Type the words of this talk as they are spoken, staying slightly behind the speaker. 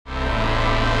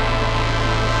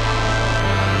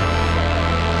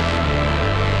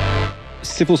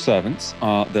Civil servants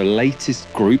are the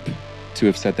latest group to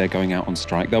have said they're going out on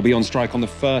strike. They'll be on strike on the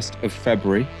 1st of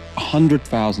February,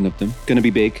 100,000 of them, going to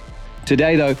be big.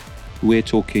 Today, though, we're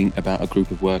talking about a group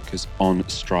of workers on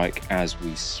strike as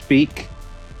we speak,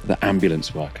 the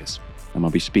ambulance workers. And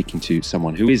I'll be speaking to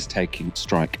someone who is taking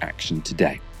strike action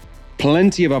today.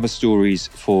 Plenty of other stories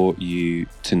for you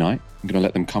tonight. I'm going to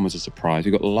let them come as a surprise.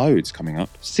 We've got loads coming up.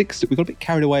 We got a bit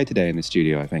carried away today in the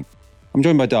studio, I think. I'm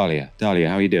joined by Dalia. Dalia,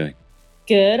 how are you doing?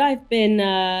 Good. I've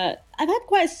had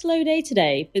quite a slow day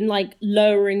today. Been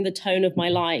lowering the tone of my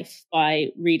life by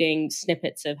reading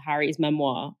snippets of Harry's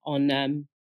memoir on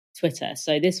Twitter.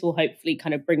 So this will hopefully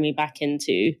kind of bring me back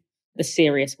into the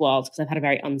serious world because I've had a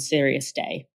very unserious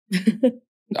day.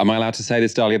 Am I allowed to say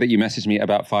this, Dalia, that you messaged me at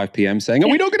about 5 p.m. saying, are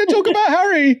we not going to talk about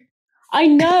Harry? I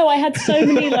know. I had so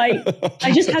many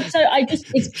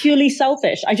it's purely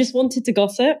selfish. I just wanted to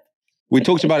gossip. We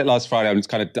talked about it last Friday.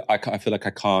 I feel like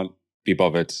I can't be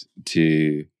bothered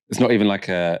to, it's not even like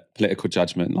a political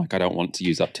judgment. Like I don't want to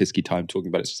use up Tisky time talking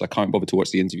about it. It's just I can't bother to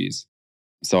watch the interviews.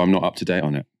 So I'm not up to date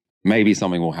on it. Maybe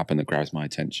something will happen that grabs my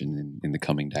attention in the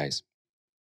coming days.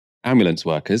 Ambulance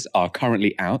workers are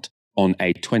currently out on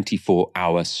a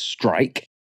 24-hour strike.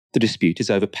 The dispute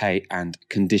is over pay and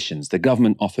conditions. The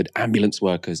government offered ambulance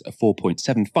workers a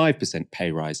 4.75%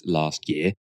 pay rise last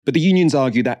year, but the unions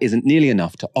argue that isn't nearly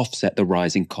enough to offset the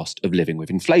rising cost of living,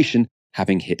 with inflation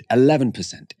having hit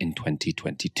 11% in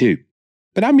 2022.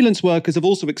 But ambulance workers have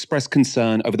also expressed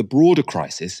concern over the broader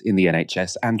crisis in the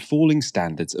NHS and falling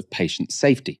standards of patient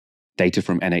safety. Data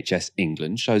from NHS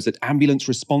England shows that ambulance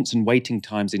response and waiting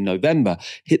times in November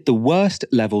hit the worst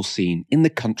level seen in the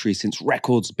country since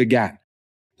records began.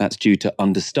 That's due to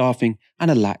understaffing and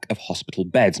a lack of hospital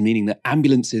beds, meaning that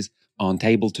ambulances aren't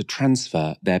able to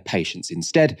transfer their patients.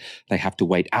 Instead, they have to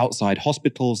wait outside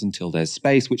hospitals until there's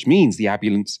space, which means the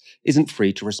ambulance isn't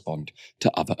free to respond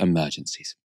to other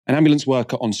emergencies. An ambulance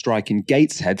worker on strike in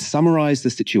Gateshead summarised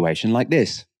the situation like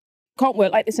this. Can't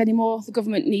work like this anymore. The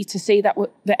government needs to see that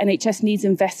the NHS needs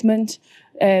investment.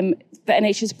 The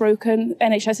NHS is broken.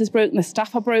 The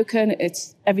staff are broken.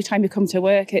 It's every time you come to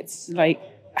work, it's like,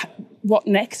 what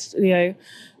next? You know,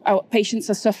 our patients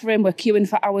are suffering. We're queuing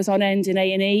for hours on end in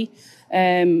A&E.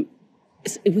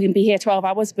 We can be here 12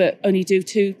 hours, but only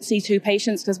see two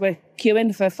patients because we're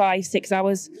queuing for 5-6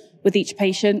 hours with each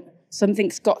patient.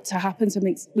 Something's got to happen.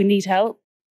 We need help.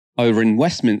 Over in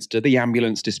Westminster, the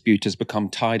ambulance dispute has become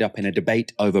tied up in a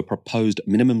debate over proposed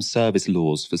minimum service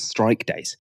laws for strike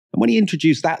days. And when he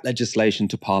introduced that legislation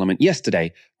to Parliament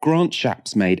yesterday, Grant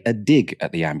Shapps made a dig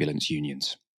at the ambulance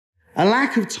unions. A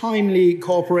lack of timely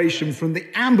cooperation from the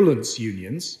ambulance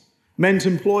unions meant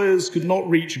employers could not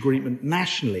reach agreement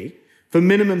nationally for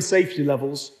minimum safety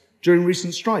levels during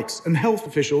recent strikes, and health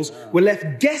officials were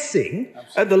left guessing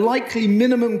at the likely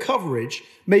minimum coverage,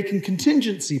 making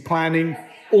contingency planning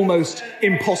almost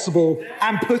impossible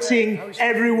and putting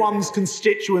everyone's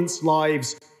constituents'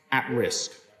 lives at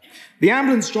risk. The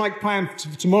ambulance strike plan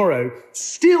for tomorrow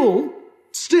still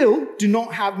do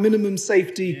not have minimum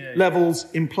safety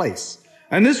levels in place.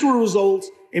 And this will result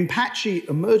in patchy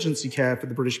emergency care for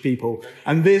the British people,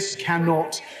 and this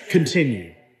cannot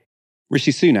continue.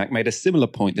 Rishi Sunak made a similar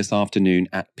point this afternoon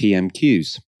at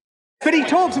PMQs. But he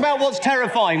talks about what's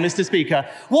terrifying, Mr. Speaker.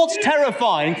 What's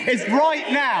terrifying is right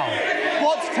now.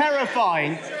 What's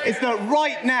terrifying is that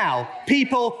right now,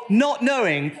 people not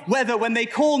knowing whether when they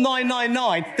call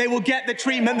 999, they will get the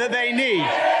treatment that they need.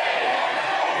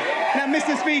 Now,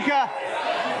 Mr. Speaker,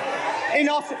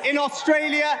 in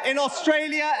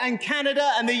Australia and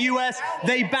Canada and the US,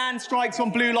 they ban strikes on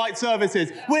blue light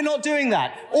services. We're not doing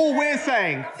that. All we're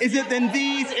saying is that in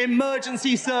these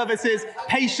emergency services,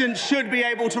 patients should be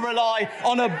able to rely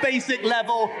on a basic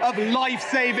level of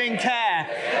life-saving care.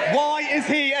 Why is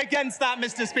he against that,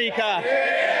 Mr. Speaker?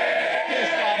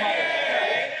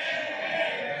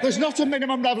 There's not a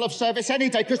minimum level of service any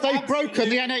day because they've broken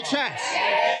the NHS.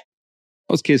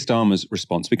 That was Keir Starmer's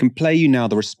response. We can play you now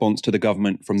the response to the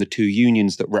government from the two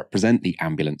unions that represent the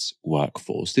ambulance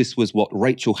workforce. This was what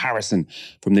Rachel Harrison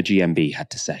from the GMB had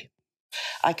to say.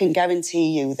 I can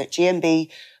guarantee you that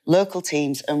GMB, local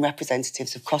teams and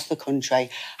representatives across the country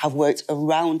have worked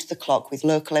around the clock with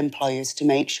local employers to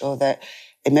make sure that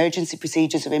emergency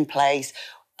procedures are in place.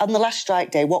 On the last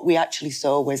strike day, what we actually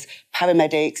saw was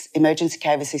paramedics, emergency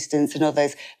care assistants and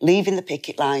others leaving the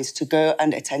picket lines to go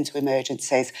and attend to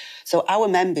emergencies. So our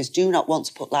members do not want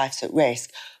to put lives at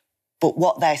risk, but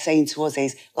what they're saying to us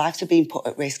is lives are being put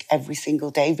at risk every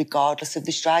single day, regardless of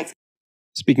the strikes.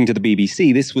 Speaking to the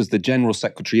BBC, this was the General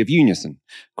Secretary of Unison,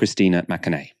 Christina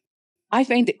McAnay. I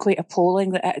find it quite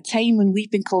appalling that at a time when we've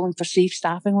been calling for safe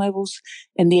staffing levels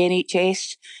in the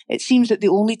NHS, it seems that the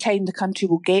only time the country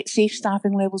will get safe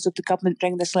staffing levels if the government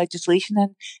bring this legislation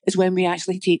in is when we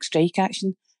actually take strike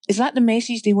action. Is that the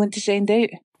message they want to send out?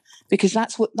 Because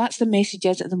that's the message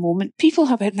is at the moment. People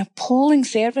have had an appalling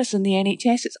service in the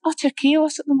NHS. It's utter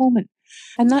chaos at the moment.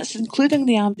 And that's including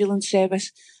the ambulance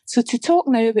service. So to talk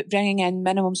now about bringing in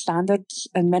minimum standards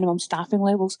and minimum staffing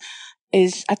levels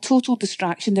is a total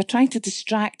distraction. They're trying to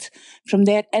distract from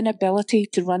their inability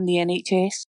to run the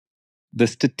NHS. The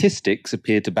statistics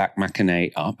appear to back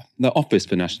McAnay up. The Office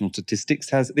for National Statistics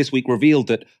has this week revealed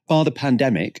that, bar the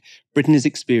pandemic, Britain is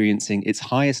experiencing its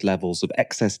highest levels of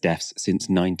excess deaths since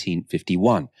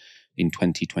 1951. In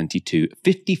 2022,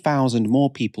 50,000 more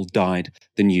people died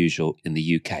than usual in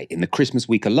the UK. In the Christmas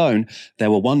week alone,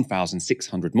 there were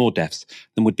 1,600 more deaths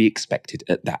than would be expected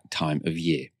at that time of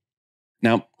year.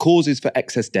 Now, causes for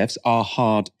excess deaths are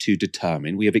hard to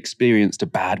determine. We have experienced a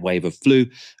bad wave of flu,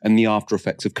 and the after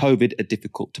effects of COVID are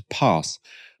difficult to pass.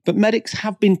 But medics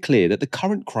have been clear that the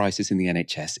current crisis in the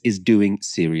NHS is doing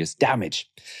serious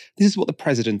damage. This is what the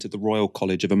president of the Royal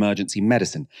College of Emergency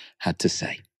Medicine had to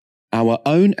say. Our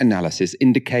own analysis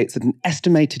indicates that an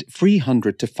estimated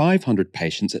 300 to 500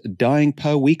 patients are dying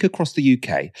per week across the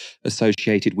UK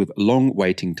associated with long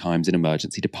waiting times in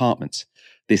emergency departments.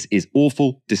 This is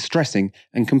awful, distressing,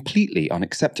 and completely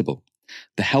unacceptable.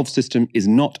 The health system is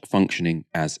not functioning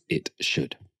as it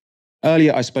should.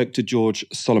 Earlier, I spoke to George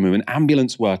Solomon, an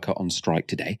ambulance worker on strike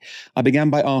today. I began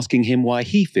by asking him why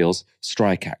he feels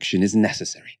strike action is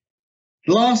necessary.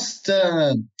 The last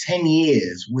 10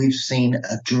 years, we've seen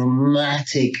a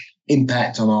dramatic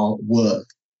impact on our work,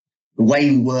 the way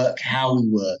we work, how we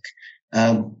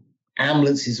work.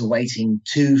 Ambulances are waiting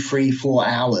 2, 3, 4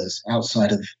 hours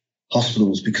outside of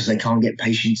hospitals because they can't get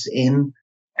patients in.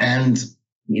 And,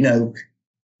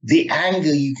 the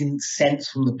anger you can sense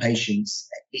from the patients,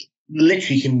 it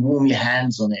literally can warm your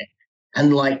hands on it.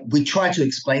 And we try to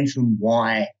explain to them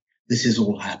why this is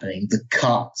all happening, the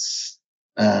cuts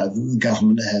the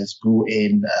government has brought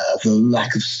in, the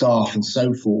lack of staff and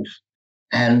so forth.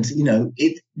 And,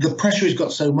 the pressure has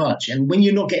got so much. And when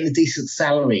you're not getting a decent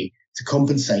salary to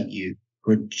compensate you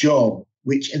for a job,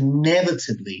 which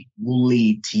inevitably will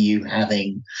lead to you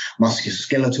having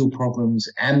musculoskeletal problems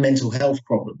and mental health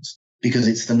problems, because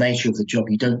it's the nature of the job.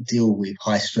 You don't deal with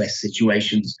high-stress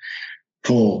situations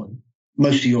for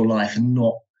most of your life and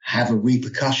not have a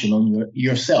repercussion on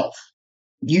yourself.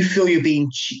 You feel you're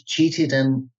being cheated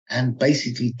and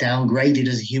basically downgraded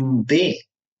as a human being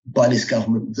by this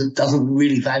government that doesn't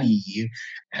really value you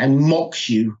and mocks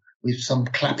you with some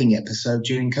clapping episode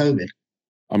during COVID.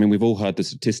 I mean, we've all heard the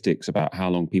statistics about how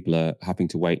long people are having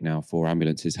to wait now for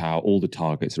ambulances, how all the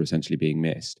targets are essentially being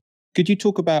missed. Could you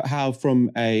talk about how,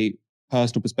 from a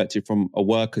personal perspective, from a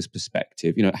worker's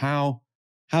perspective, how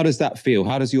does that feel?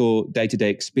 How does your day-to-day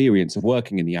experience of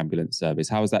working in the ambulance service,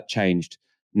 how has that changed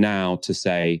now to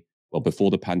say, well,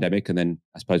 before the pandemic and then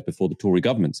I suppose before the Tory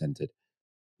government's entered?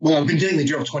 Well, I've been doing the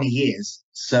job 20 years,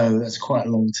 so that's quite a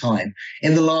long time.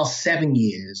 In the last 7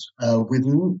 years, we've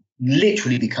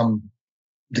literally become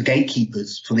the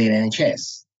gatekeepers for the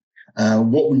NHS.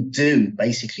 What we do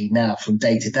basically now from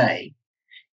day to day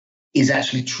is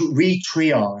actually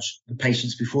re-triage the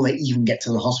patients before they even get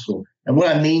to the hospital. And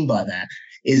what I mean by that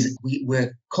is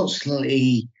we're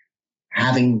constantly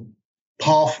having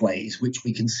pathways which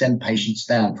we can send patients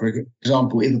down. For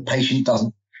example, if a patient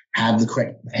doesn't have the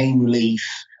correct pain relief,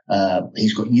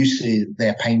 he's got used to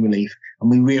their pain relief,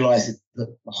 and we realise that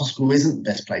the hospital isn't the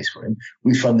best place for him,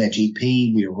 we phone their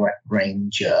GP, we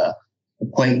arrange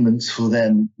appointments for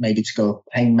them, maybe to go to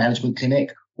a pain management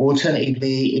clinic.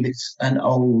 Alternatively, if it's an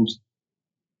old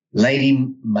lady,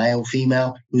 male,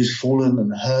 female, who's fallen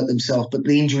and hurt themselves, but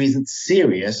the injury isn't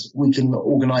serious, we can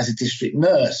organise a district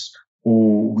nurse,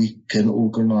 or we can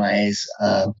organise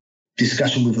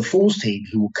discussion with the falls team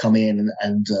who will come in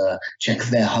and check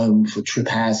their home for trip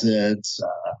hazards,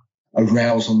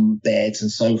 arouse on beds and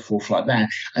so forth like that.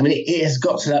 I mean, it has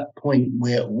got to that point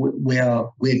where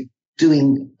we're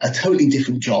doing a totally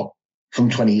different job from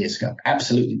 20 years ago.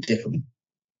 Absolutely different.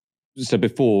 So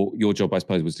before, your job, I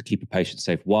suppose, was to keep a patient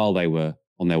safe while they were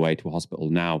on their way to a hospital.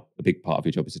 Now, a big part of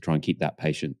your job is to try and keep that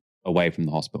patient away from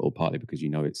the hospital, partly because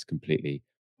it's completely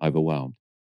overwhelmed.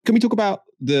 Can we talk about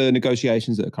the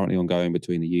negotiations that are currently ongoing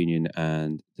between the union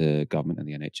and the government and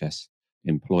the NHS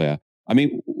employer? I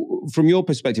mean, from your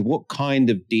perspective, what kind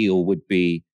of deal would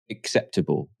be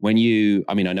acceptable when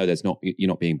I know you're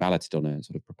not being balloted on a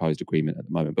sort of proposed agreement at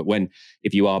the moment, but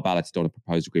if you are balloted on a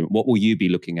proposed agreement, what will you be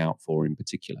looking out for in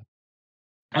particular?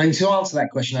 I mean, to answer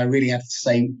that question, I really have to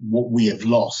say what we have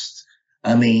lost.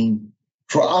 I mean,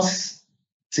 For us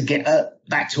to get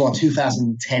back to our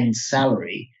 2010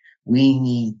 salary, we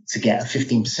need to get a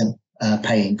 15%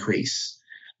 pay increase,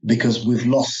 because we've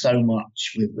lost so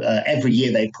much. Every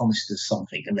year they promised us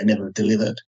something and they never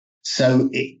delivered. So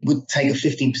it would take a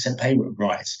 15% pay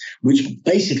rise, which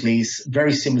basically is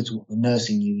very similar to what the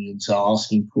nursing unions are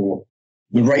asking for.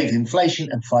 The rate of inflation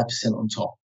and 5% on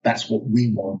top. That's what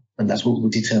we want, and that's what we're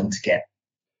determined to get.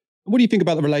 What do you think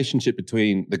about the relationship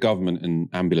between the government and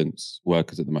ambulance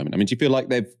workers at the moment? I mean, do you feel like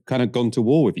they've kind of gone to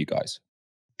war with you guys?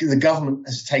 The government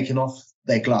has taken off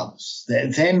their gloves.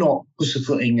 They're not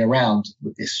pussyfooting around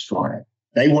with this strike.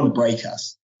 They want to break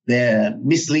us. They're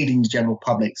misleading the general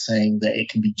public, saying that it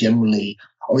can be generally,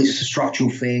 it's a structural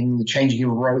thing, the changing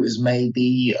of rotas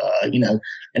maybe, an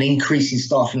increase in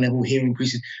staffing level here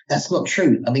increases. That's not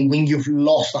true. I mean, when you've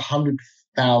lost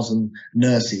 100,000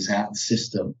 nurses out of the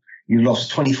system, you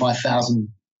lost 25,000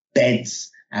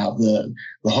 beds out the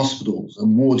hospitals,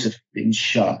 and wards have been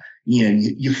shut.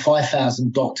 You're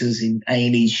 5,000 doctors in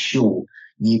A&E short.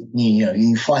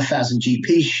 You're 5,000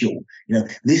 GPs short.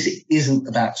 This isn't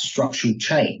about structural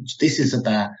change. This is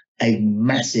about a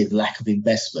massive lack of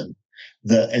investment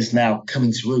that is now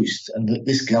coming to roost, and that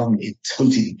this government is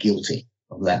totally guilty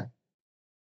of that.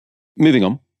 Moving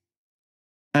on.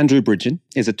 Andrew Bridgen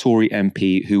is a Tory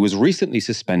MP who was recently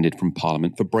suspended from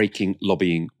Parliament for breaking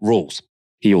lobbying rules.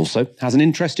 He also has an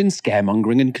interest in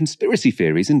scaremongering and conspiracy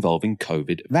theories involving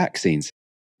COVID vaccines.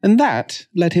 And that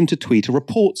led him to tweet a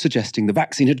report suggesting the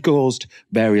vaccine had caused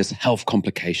various health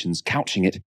complications, couching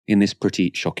it in this pretty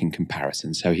shocking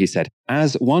comparison. So he said,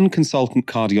 as one consultant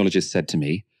cardiologist said to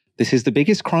me, this is the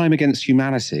biggest crime against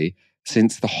humanity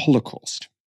since the Holocaust.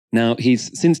 Now,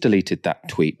 he's since deleted that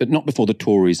tweet, but not before the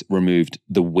Tories removed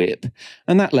the whip.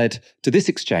 And that led to this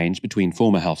exchange between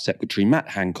former Health Secretary Matt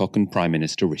Hancock and Prime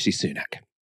Minister Rishi Sunak.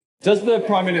 Does the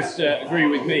Prime Minister agree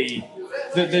with me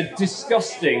that the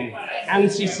disgusting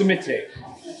anti-Semitic,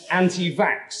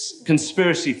 anti-vax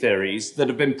conspiracy theories that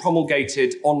have been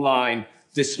promulgated online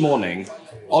this morning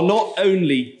are not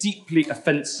only deeply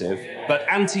offensive, but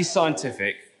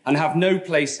anti-scientific and have no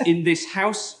place in this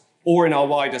House or in our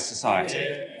wider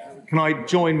society? Can I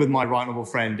join with my right honourable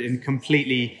friend in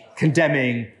completely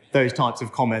condemning those types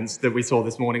of comments that we saw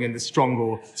this morning in the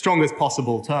strongest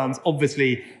possible terms?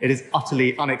 Obviously, it is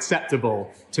utterly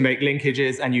unacceptable to make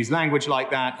linkages and use language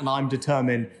like that, and I'm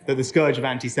determined that the scourge of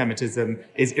anti-Semitism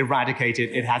is eradicated.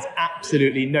 It has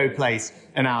absolutely no place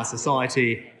in our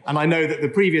society, and I know that the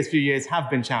previous few years have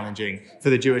been challenging for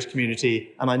the Jewish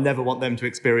community, and I never want them to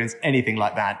experience anything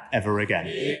like that ever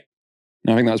again.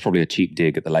 Now, I think that was probably a cheap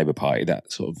dig at the Labour Party,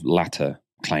 that sort of latter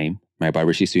claim made by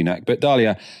Rishi Sunak. But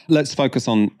Dalia, let's focus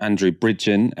on Andrew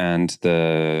Bridgen and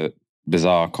the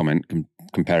bizarre comment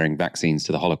comparing vaccines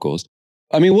to the Holocaust.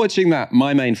 I mean, watching that,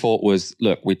 my main thought was,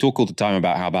 look, we talk all the time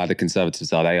about how bad the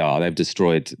Conservatives are. They are. They've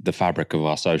destroyed the fabric of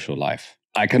our social life.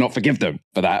 I cannot forgive them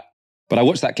for that. But I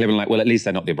watched that clip and like, well, at least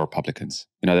they're not the Republicans.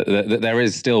 There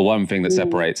is still one thing that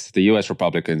separates the US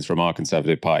Republicans from our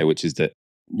Conservative Party, which is that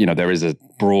there is a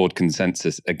broad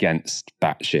consensus against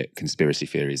batshit conspiracy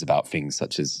theories about things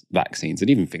such as vaccines and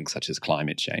even things such as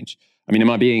climate change. I mean, am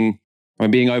I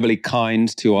being overly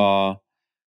kind to our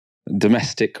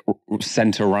domestic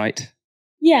centre-right?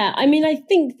 Yeah, I mean, I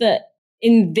think that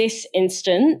in this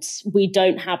instance, we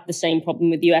don't have the same problem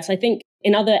with the US. I think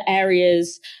in other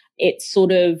areas, it's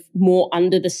sort of more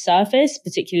under the surface,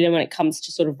 particularly when it comes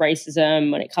to sort of racism,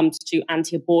 when it comes to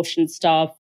anti-abortion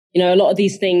stuff. A lot of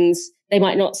these things, they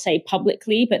might not say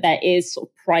publicly, but there is sort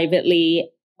of privately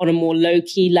on a more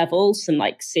low-key level, some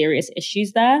like serious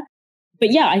issues there.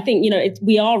 But yeah, I think,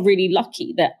 we are really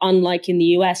lucky that unlike in the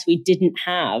US, we didn't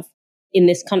have in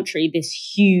this country this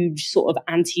huge sort of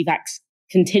anti-vax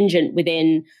contingent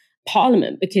within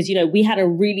Parliament, because, we had a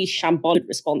really shambolic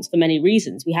response for many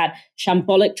reasons. We had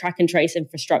shambolic track and trace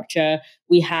infrastructure.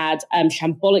 We had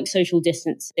shambolic social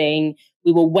distancing.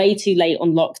 We were way too late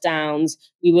on lockdowns.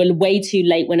 We were way too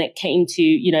late when it came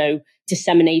to,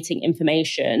 disseminating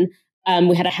information.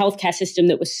 We had a healthcare system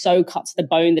that was so cut to the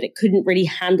bone that it couldn't really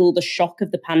handle the shock of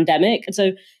the pandemic. And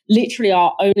so literally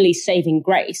our only saving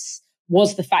grace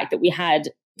was the fact that we had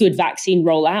good vaccine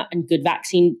rollout and good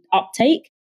vaccine uptake.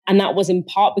 And that was in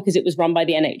part because it was run by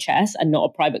the NHS and not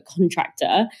a private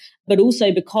contractor, but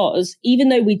also because even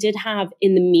though we did have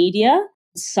in the media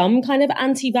some kind of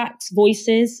anti-vax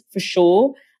voices for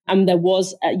sure, and there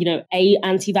was a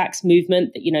anti-vax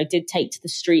movement that did take to the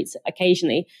streets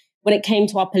occasionally, when it came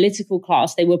to our political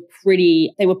class, they were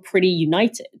pretty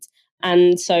united.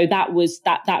 And so that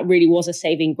really was a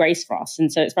saving grace for us.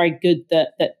 And so it's very good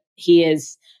that he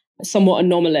is somewhat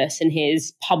anomalous in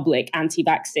his public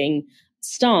anti-vaxxing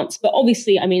stance. But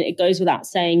obviously, I mean, it goes without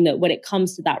saying that when it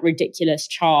comes to that ridiculous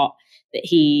chart that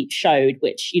he showed,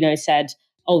 which, said,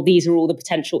 oh, these are all the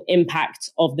potential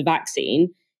impacts of the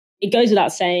vaccine, it goes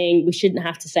without saying, we shouldn't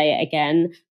have to say it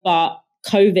again, but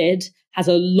COVID has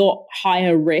a lot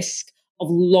higher risk of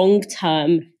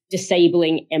long-term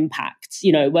disabling impacts,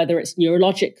 whether it's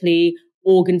neurologically,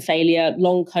 organ failure,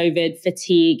 long COVID,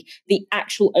 fatigue. The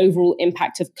actual overall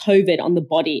impact of COVID on the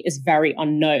body is very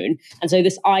unknown. And so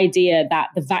this idea that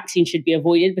the vaccine should be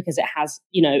avoided because it has,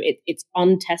 it's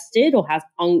untested or has,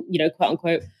 quote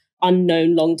unquote,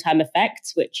 unknown long-term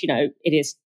effects, which, it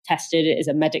is tested, it is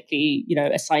a medically,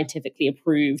 a scientifically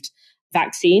approved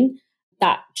vaccine.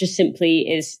 That just simply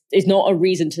is not a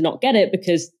reason to not get it,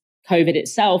 because COVID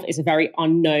itself is a very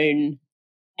unknown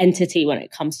entity when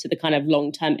it comes to the kind of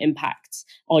long-term impacts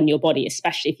on your body,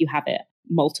 especially if you have it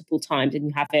multiple times and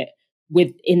you have it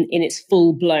in its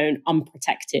full-blown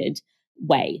unprotected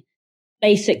way.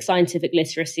 Basic scientific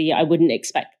literacy, I wouldn't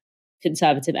expect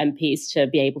Conservative MPs to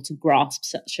be able to grasp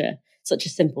such a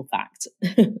simple fact.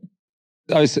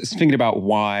 I was thinking about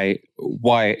why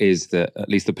it is that at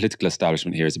least the political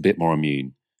establishment here is a bit more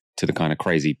immune to the kind of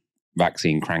crazy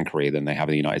vaccine crankery than they have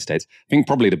in the United States. I think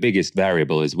probably the biggest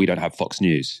variable is we don't have Fox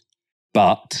News,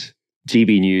 but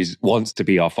GB News wants to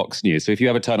be our Fox News. So if you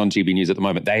ever turn on GB News at the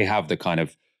moment, they have the kind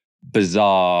of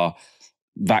bizarre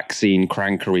vaccine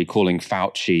crankery calling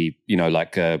Fauci,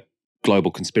 like a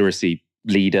global conspiracy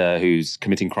leader who's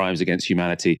committing crimes against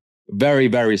humanity. Very,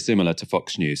 very similar to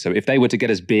Fox News. So if they were to get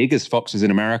as big as Fox is in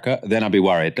America, then I'd be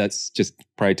worried. Let's just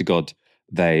pray to God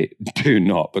they do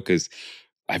not, because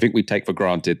I think we take for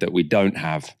granted that we don't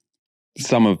have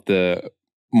some of the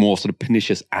more sort of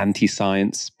pernicious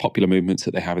anti-science popular movements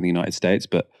that they have in the United States.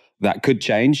 But that could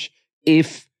change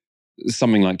if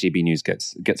something like GB News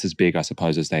gets as big, I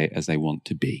suppose, as they want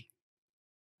to be.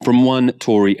 From one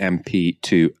Tory MP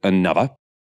to another,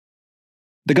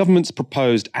 the government's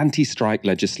proposed anti-strike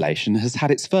legislation has had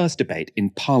its first debate in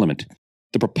Parliament.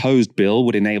 The proposed bill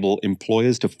would enable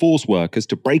employers to force workers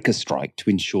to break a strike to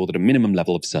ensure that a minimum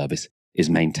level of service is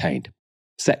maintained.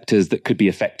 Sectors that could be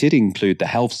affected include the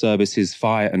health services,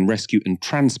 fire and rescue and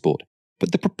transport.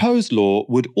 But the proposed law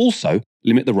would also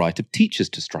limit the right of teachers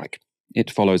to strike. It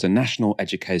follows a National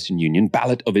Education Union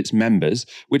ballot of its members,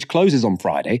 which closes on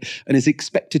Friday and is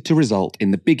expected to result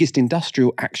in the biggest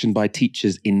industrial action by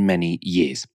teachers in many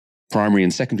years. Primary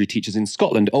and secondary teachers in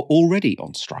Scotland are already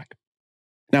on strike.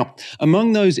 Now,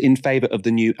 among those in favour of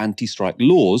the new anti-strike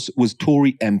laws was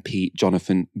Tory MP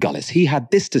Jonathan Gullis. He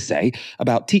had this to say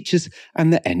about teachers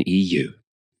and the NEU.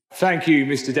 Thank you,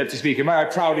 Mr. Deputy Speaker. May I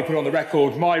proudly put on the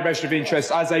record my register of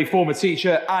interest as a former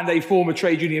teacher and a former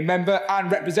trade union member and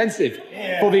representative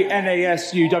for the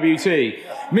NASUWT.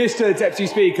 Mr. Deputy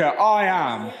Speaker, I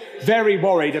am very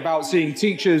worried about seeing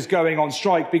teachers going on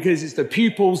strike because it's the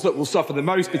pupils that will suffer the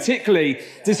most, particularly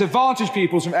disadvantaged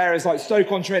pupils from areas like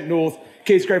Stoke-on-Trent North,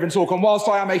 Kidsgrove and Torquay. And whilst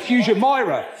I am a huge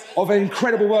admirer of the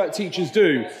incredible work teachers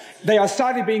do, they are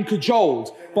sadly being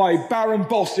cajoled by barren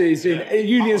bosses in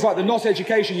unions like the Not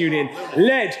Education Union,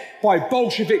 led by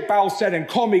Bolshevik Balstead and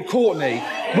Commie Courtney,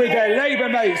 with their Labour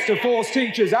mates to force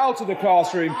teachers out of the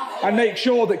classroom and make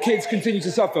sure that kids continue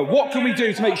to suffer. What can we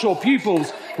do to make sure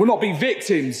pupils will not be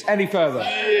victims any further?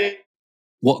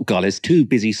 What Gullis, too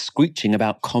busy screeching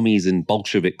about commies and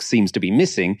Bolsheviks, seems to be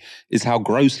missing is how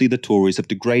grossly the Tories have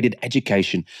degraded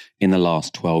education in the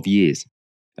last 12 years.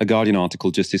 A Guardian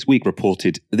article just this week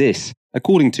reported this.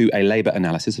 According to a Labour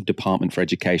analysis of Department for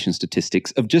Education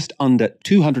statistics, of just under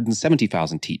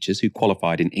 270,000 teachers who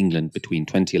qualified in England between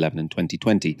 2011 and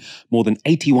 2020, more than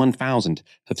 81,000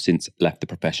 have since left the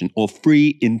profession, or 3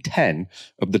 in 10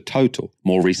 of the total.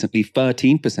 More recently,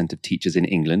 13% of teachers in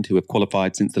England who have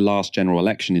qualified since the last general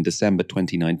election in December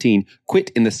 2019 quit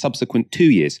in the subsequent 2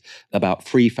 years, about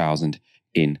 3,000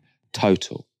 in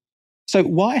total. So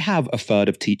why have a third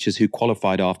of teachers who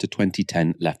qualified after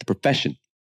 2010 left the profession?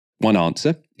 One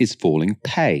answer is falling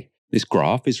pay. This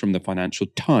graph is from the Financial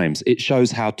Times. It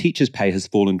shows how teachers' pay has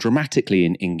fallen dramatically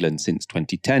in England since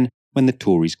 2010, when the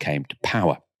Tories came to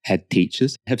power. Head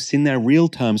teachers have seen their real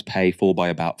terms pay fall by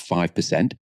about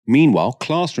 5%. Meanwhile,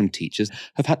 classroom teachers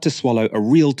have had to swallow a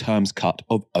real terms cut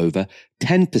of over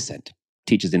 10%.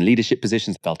 Teachers in leadership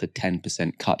positions felt a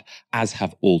 10% cut, as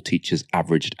have all teachers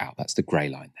averaged out. That's the grey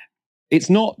line there. It's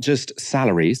not just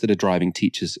salaries that are driving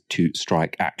teachers to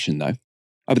strike action, though.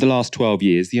 Over the last 12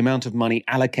 years, the amount of money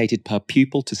allocated per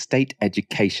pupil to state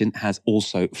education has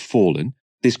also fallen.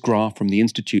 This graph from the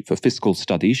Institute for Fiscal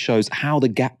Studies shows how the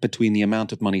gap between the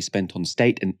amount of money spent on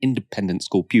state and independent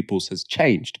school pupils has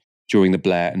changed. During the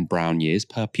Blair and Brown years,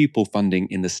 per pupil funding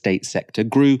in the state sector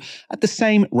grew at the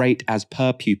same rate as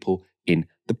per pupil in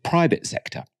the private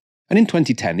sector. And in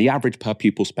 2010, the average per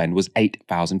pupil spend was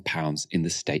 £8,000 in the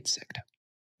state sector.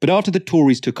 But after the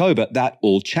Tories took over, that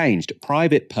all changed.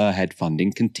 Private per-head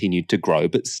funding continued to grow,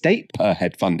 but state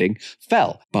per-head funding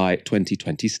fell. By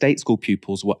 2020, state school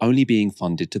pupils were only being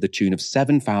funded to the tune of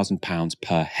 £7,000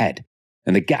 per head.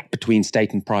 And the gap between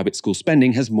state and private school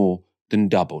spending has more than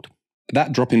doubled.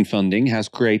 That drop in funding has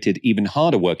created even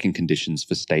harder working conditions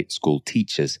for state school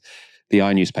teachers. The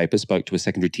newspaper spoke to a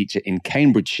secondary teacher in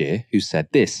Cambridgeshire who said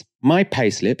this: "My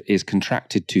payslip is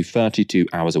contracted to 32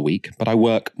 hours a week, but I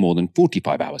work more than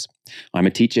 45 hours. I'm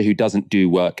a teacher who doesn't do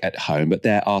work at home, but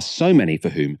there are so many for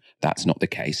whom that's not the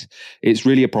case. It's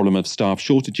really a problem of staff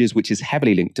shortages, which is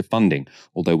heavily linked to funding,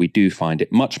 although we do find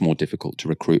it much more difficult to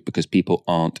recruit because people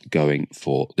aren't going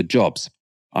for the jobs.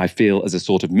 I feel as a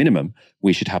sort of minimum,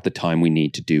 we should have the time we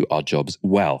need to do our jobs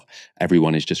well.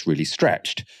 Everyone is just really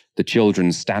stretched. The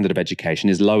children's standard of education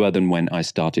is lower than when I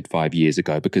started 5 years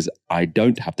ago because I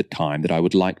don't have the time that I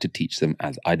would like to teach them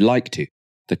as I'd like to.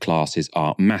 The classes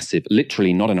are massive,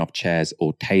 literally not enough chairs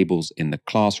or tables in the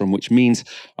classroom, which means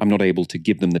I'm not able to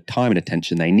give them the time and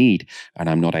attention they need, and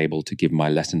I'm not able to give my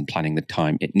lesson planning the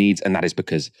time it needs, and that is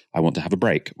because I want to have a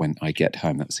break when I get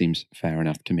home. That seems fair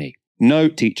enough to me. No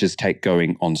teachers take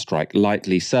going on strike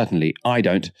lightly. Certainly I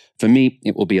don't. For me,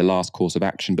 it will be a last course of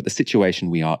action, but the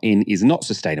situation we are in is not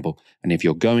sustainable. And if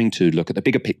you're going to look at the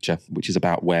bigger picture, which is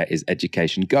about where is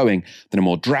education going, then a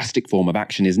more drastic form of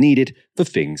action is needed for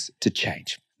things to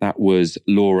change." That was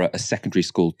Laura, a secondary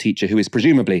school teacher who is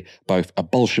presumably both a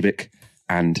Bolshevik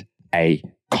and a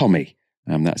commie.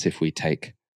 That's if we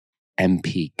take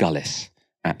MP Gullis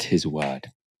at his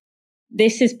word.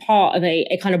 This is part of a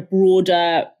kind of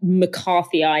broader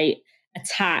McCarthyite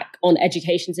attack on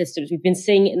education systems. We've been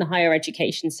seeing it in the higher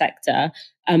education sector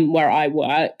where I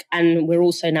work, and we're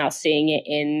also now seeing it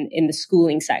in the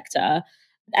schooling sector.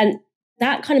 And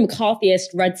that kind of McCarthyist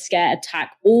Red Scare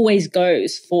attack always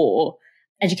goes for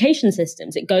education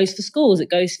systems. It goes for schools, it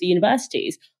goes for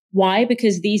universities. Why?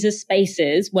 Because these are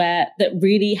spaces that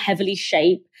really heavily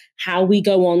shape how we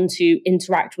go on to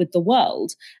interact with the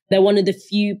world. They're one of the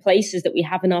few places that we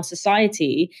have in our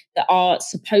society that are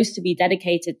supposed to be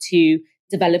dedicated to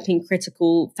developing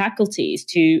critical faculties,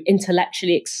 to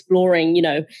intellectually exploring,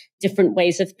 different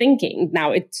ways of thinking.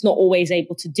 Now, it's not always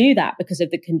able to do that because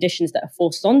of the conditions that are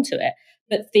forced onto it.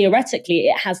 But theoretically,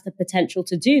 it has the potential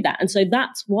to do that. And so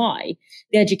that's why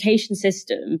the education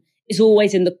system is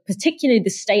always particularly the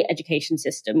state education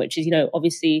system, which is,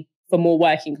 obviously for more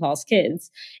working class kids,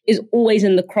 is always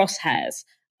in the crosshairs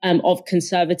of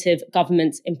conservative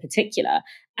governments in particular.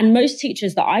 And most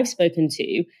teachers that I've spoken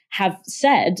to have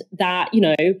said that,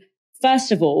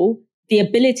 first of all, the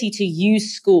ability to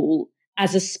use school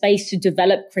as a space to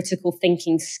develop critical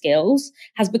thinking skills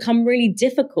has become really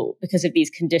difficult because of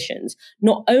these conditions,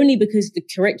 not only because the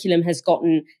curriculum has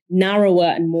gotten narrower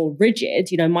and more rigid.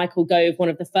 Michael Gove, one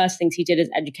of the first things he did as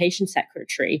education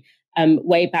secretary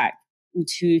way back in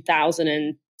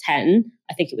 2010,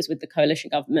 I think it was with the coalition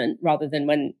government rather than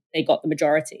when they got the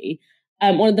majority.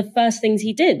 One of the first things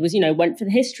he did was, went for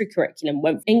the history curriculum,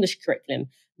 went for English curriculum,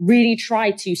 really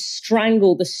tried to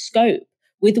strangle the scope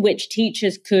with which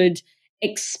teachers could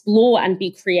explore and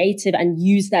be creative and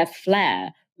use their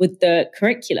flair with the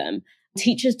curriculum.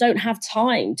 Teachers don't have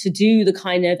time to do the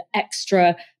kind of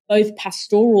extra, both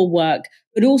pastoral work,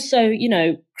 but also,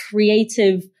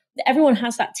 creative. Everyone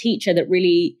has that teacher that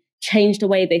really changed the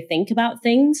way they think about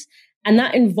things. And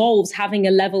that involves having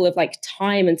a level of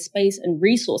time and space and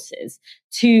resources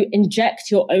to inject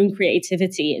your own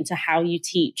creativity into how you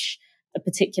teach a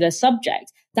particular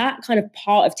subject. That kind of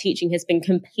part of teaching has been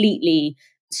completely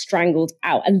strangled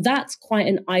out. And that's quite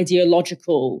an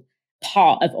ideological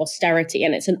part of austerity.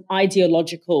 And it's an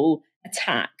ideological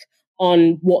attack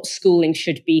on what schooling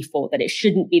should be for, that it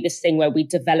shouldn't be this thing where we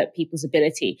develop people's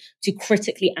ability to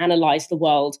critically analyze the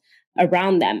world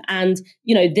around them. And,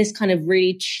 this kind of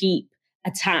really cheap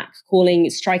attack,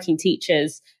 striking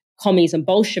teachers commies and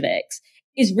Bolsheviks,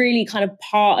 is really kind of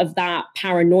part of that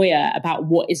paranoia about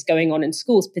what is going on in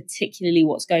schools, particularly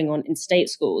what's going on in state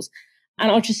schools. And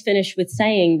I'll just finish with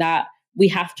saying that we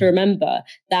have to remember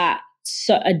that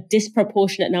a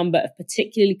disproportionate number of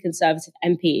particularly conservative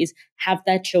MPs have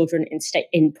their children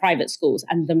in private schools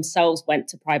and themselves went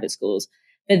to private schools.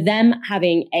 For them,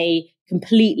 having a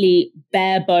completely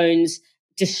bare bones,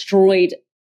 destroyed,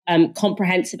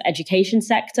 comprehensive education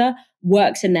sector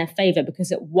works in their favor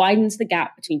because it widens the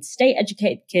gap between state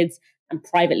educated kids and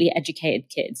privately educated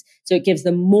kids. So it gives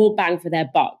them more bang for their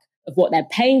buck of what they're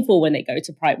paying for when they go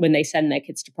to when they send their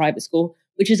kids to private school,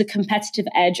 which is a competitive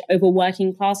edge over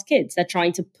working class kids. They're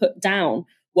trying to put down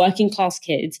working class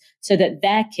kids so that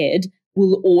their kid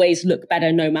will always look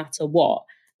better no matter what.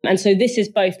 And so this is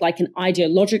both like an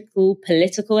ideological,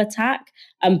 political attack,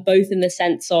 both in the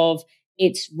sense of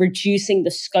it's reducing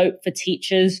the scope for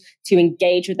teachers to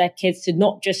engage with their kids, to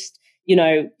not just,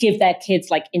 give their kids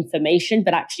like information,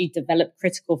 but actually develop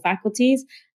critical faculties.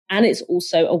 And it's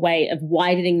also a way of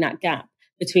widening that gap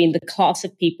between the class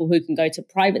of people who can go to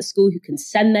private school, who can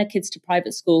send their kids to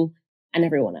private school, and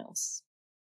everyone else.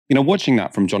 Watching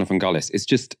that from Jonathan Gullis, it's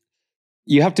just,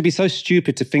 you have to be so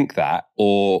stupid to think that,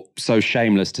 or so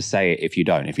shameless to say it if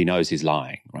he knows he's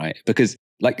lying, right? Because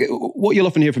what you'll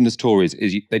often hear from the Tories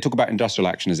is they talk about industrial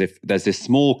action as if there's this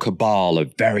small cabal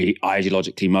of very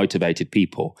ideologically motivated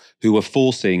people who are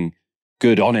forcing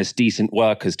good, honest, decent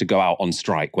workers to go out on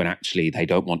strike when actually they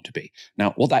don't want to be.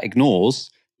 Now, what that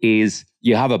ignores is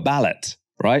you have a ballot,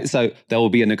 right? So there will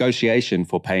be a negotiation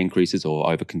for pay increases or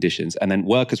over conditions, and then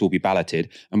workers will be balloted.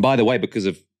 And by the way, because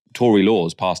of Tory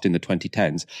laws passed in the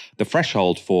 2010s, the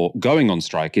threshold for going on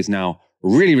strike is now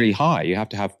really, really high. You have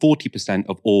to have 40%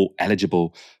 of all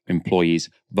eligible employees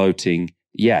voting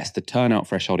yes. The turnout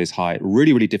threshold is high,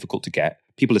 really, really difficult to get.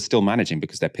 People are still managing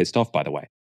because they're pissed off, by the way.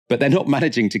 But they're not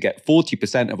managing to get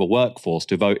 40% of a workforce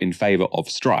to vote in favor of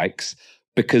strikes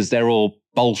because they're all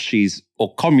Bolsheviks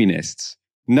or communists.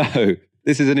 No,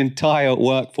 this is an entire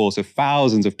workforce of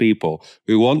thousands of people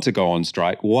who want to go on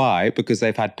strike. Why? Because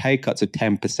they've had pay cuts of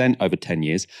 10% over 10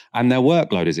 years and their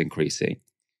workload is increasing.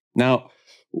 Now,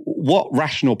 what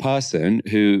rational person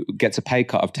who gets a pay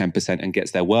cut of 10% and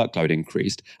gets their workload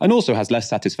increased and also has less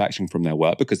satisfaction from their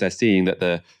work because they're seeing that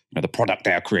the product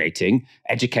they are creating,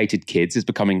 educated kids, is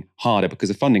becoming harder because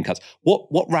of funding cuts.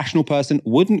 What rational person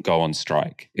wouldn't go on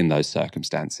strike in those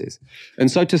circumstances?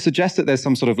 And so to suggest that there's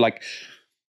some sort of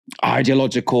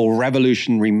ideological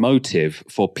revolutionary motive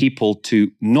for people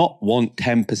to not want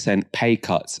 10% pay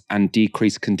cuts and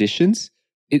decreased conditions,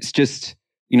 it's just,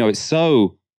 it's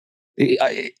so...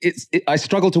 I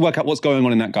struggle to work out what's going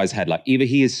on in that guy's head. Either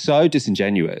he is so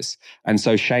disingenuous and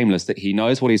so shameless that he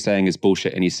knows what he's saying is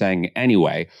bullshit and he's saying it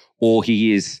anyway, or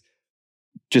he is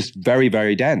just very,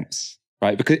 very dense,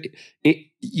 right? Because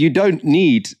you don't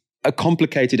need a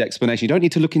complicated explanation. You don't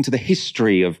need to look into the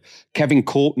history of Kevin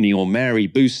Courtney or Mary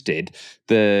Boosted,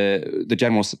 the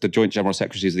joint general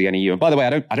secretaries of the NEU. And by the way,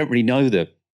 I don't really know the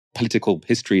political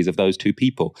histories of those two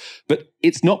people, but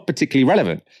it's not particularly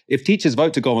relevant. If teachers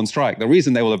vote to go on strike, the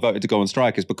reason they will have voted to go on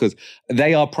strike is because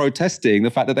they are protesting the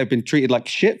fact that they've been treated like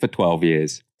shit for 12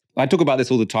 years. I talk about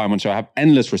this all the time on show. I have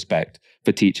endless respect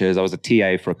for teachers. I was a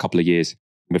TA for a couple of years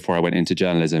before I went into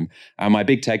journalism. And my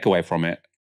big takeaway from it,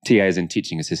 TAs and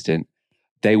teaching assistant,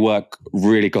 they work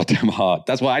really goddamn hard.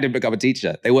 That's why I didn't become a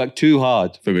teacher. They work too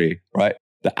hard for me, right?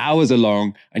 The hours are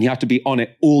long and you have to be on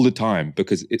it all the time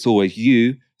because it's always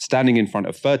you standing in front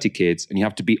of 30 kids and you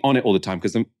have to be on it all the time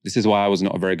because this is why I was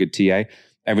not a very good TA.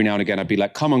 Every now and again, I'd be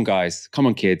like, come on, guys, come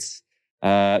on, kids.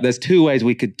 There's two ways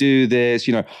we could do this.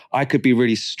 I could be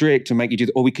really strict and make you do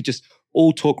that, or we could just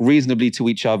all talk reasonably to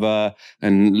each other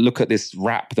and look at this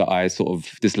rap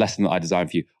this lesson that I designed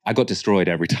for you. I got destroyed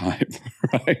every time,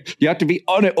 right? You have to be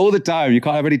on it all the time. You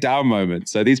can't have any down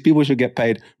moments. So these people should get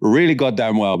paid really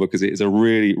goddamn well because it is a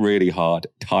really, really hard,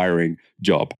 tiring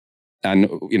job. And,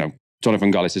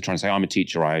 Jonathan Gullis is trying to say, I'm a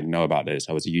teacher, I know about this,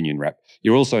 I was a union rep.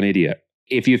 You're also an idiot.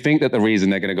 If you think that the reason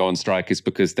they're going to go on strike is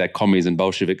because they're commies and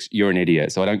Bolsheviks, you're an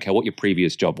idiot. So I don't care what your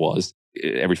previous job was.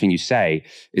 Everything you say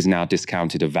is now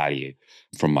discounted of value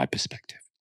from my perspective.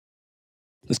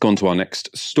 Let's go on to our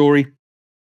next story.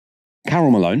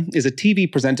 Carol Malone is a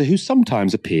TV presenter who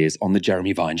sometimes appears on the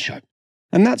Jeremy Vine show.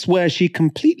 And that's where she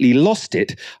completely lost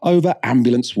it over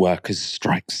ambulance workers'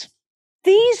 strikes.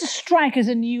 These strikers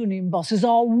and union bosses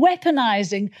are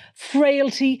weaponising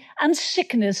frailty and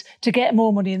sickness to get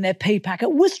more money in their pay packet.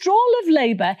 Withdrawal of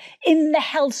labour in the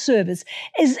health service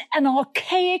is an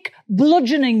archaic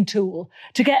bludgeoning tool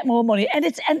to get more money.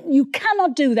 And you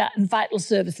cannot do that in vital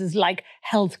services like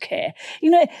healthcare.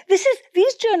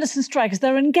 These journalists and strikers,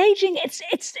 they're engaging,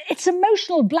 it's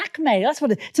emotional blackmail. That's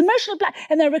what it is. It's emotional blackmail.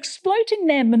 And they're exploiting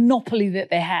their monopoly that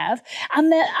they have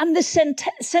and the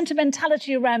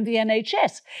sentimentality around the NHS.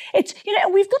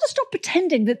 We've got to stop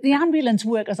pretending that the ambulance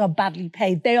workers are badly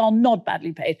paid. They are not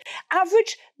badly paid.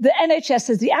 The NHS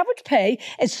says the average pay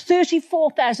is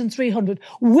 $34,300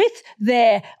 with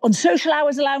their unsocial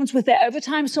hours allowance, with their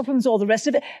overtime supplements, all the rest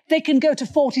of it. They can go to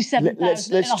 $47,000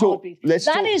 in a heartbeat.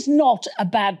 That is not a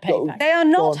bad pay packet. They are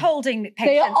not holding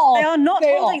patients. They are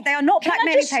not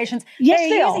blackmailing patients. Yes,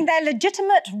 they are using their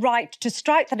legitimate right to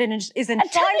strike that is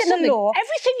enshrined in the law.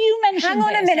 Everything you mentioned. Hang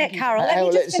on a minute, Carol. Let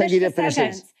me just finish this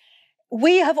sentence.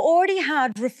 We have already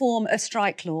had reform of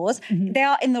strike clause. Mm-hmm. They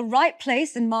are in the right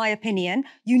place, in my opinion.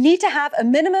 You need to have a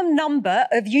minimum number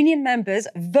of union members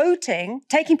voting,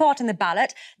 taking part in the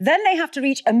ballot. Then they have to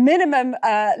reach a minimum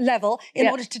level in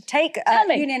order to take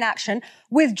union action.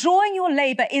 Withdrawing your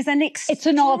labour is an extreme... It's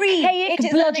an archaic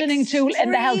bludgeoning tool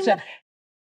in the health service.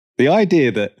 The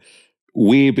idea that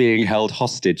we're being held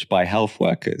hostage by health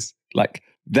workers, like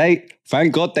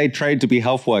thank God they trained to be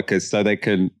health workers so they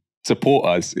can support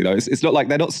us. You know, it's not like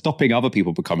they're not stopping other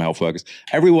people become health workers.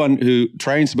 Everyone who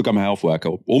trains to become a health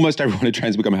worker, almost everyone who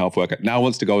trains to become a health worker, now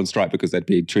wants to go on strike because they're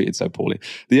being treated so poorly.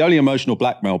 The only emotional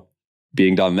blackmail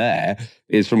being done there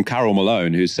is from Carol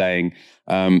Malone, who's saying,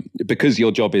 because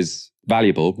your job is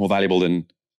valuable, more valuable than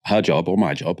her job or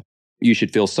my job, you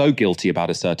should feel so guilty about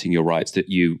asserting your rights that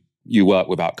you work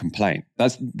without complaint.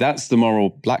 That's the moral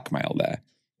blackmail there.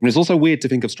 And it's also weird to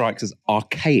think of strikes as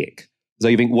archaic. So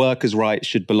you think workers' rights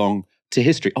should belong to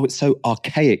history. Oh, it's so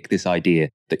archaic, this idea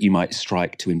that you might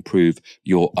strike to improve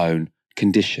your own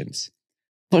conditions.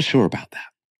 Not sure about that.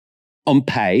 On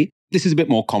pay, this is a bit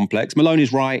more complex. Malone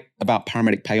is right about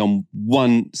paramedic pay on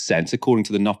one sense. According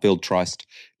to the Nuffield Trust,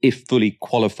 if fully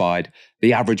qualified,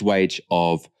 the average wage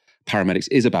of paramedics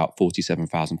is about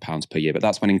 £47,000 per year, but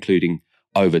that's when including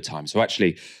overtime. So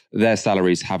actually, their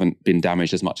salaries haven't been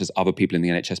damaged as much as other people in the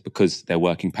NHS because their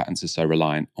working patterns are so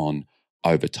reliant on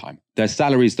overtime. Their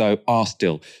salaries, though, are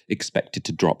still expected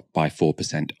to drop by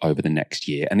 4% over the next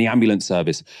year. And the ambulance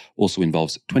service also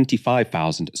involves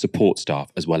 25,000 support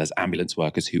staff, as well as ambulance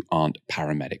workers who aren't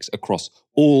paramedics. Across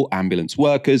all ambulance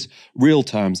workers, real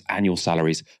terms annual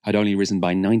salaries had only risen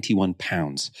by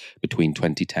 £91 between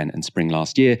 2010 and spring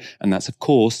last year. And that's, of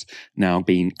course, now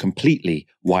been completely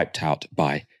wiped out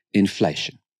by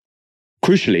inflation.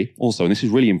 Crucially, also, and this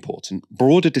is really important,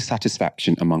 broader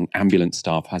dissatisfaction among ambulance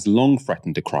staff has long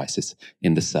threatened a crisis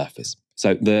in the service.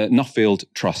 So the Nuffield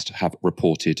Trust have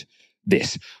reported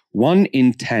this. 1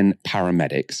 in 10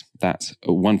 paramedics, that's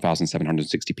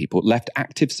 1,760 people, left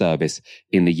active service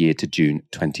in the year to June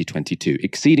 2022,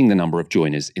 exceeding the number of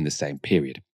joiners in the same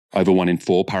period. Over 1 in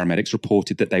 4 paramedics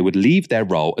reported that they would leave their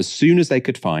role as soon as they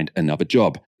could find another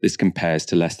job. This compares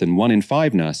to less than 1 in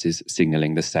 5 nurses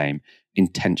signalling the same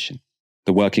intention.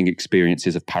 The working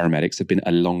experiences of paramedics have been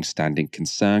a long-standing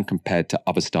concern compared to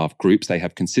other staff groups. They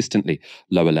have consistently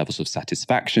lower levels of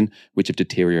satisfaction, which have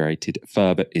deteriorated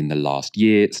further in the last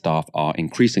year. Staff are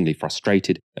increasingly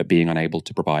frustrated at being unable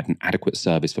to provide an adequate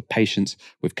service for patients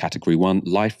with Category 1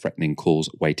 life-threatening calls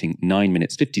waiting 9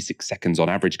 minutes 56 seconds on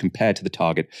average compared to the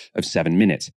target of 7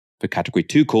 minutes. For Category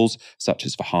 2 calls, such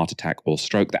as for heart attack or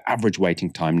stroke, the average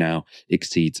waiting time now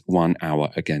exceeds 1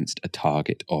 hour against a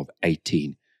target of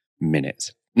 18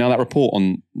 minutes. Now, that report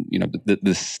on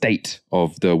the state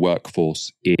of the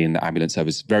workforce in the ambulance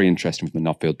service is very interesting from the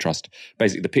Nuffield Trust.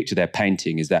 Basically, the picture they're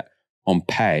painting is that on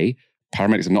pay,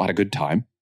 paramedics have not had a good time.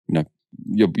 You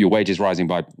know, your wage is rising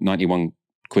by 91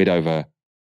 quid over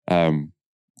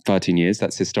 13 years.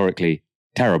 That's historically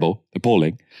terrible,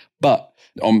 appalling. But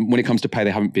when it comes to pay,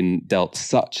 they haven't been dealt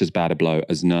such as bad a blow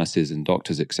as nurses and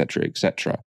doctors, etc.,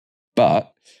 etc.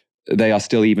 But they are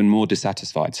still even more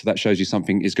dissatisfied. So that shows you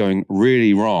something is going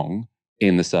really wrong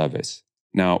in the service.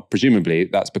 Now, presumably,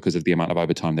 that's because of the amount of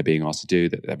overtime they're being asked to do,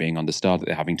 that they're being understaffed, that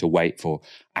they're having to wait for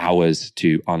hours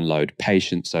to unload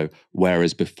patients. So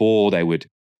whereas before they would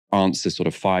answer sort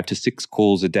of 5 to 6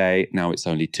 calls a day, now it's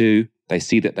only 2. They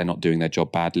see that they're not doing their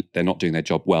job badly. They're not doing their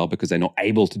job well because they're not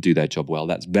able to do their job well.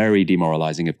 That's very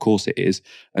demoralizing. Of course it is.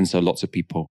 And so lots of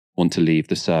people want to leave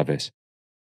the service.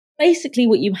 Basically,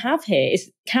 what you have here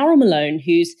is Carol Malone,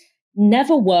 who's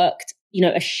never worked,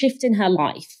 a shift in her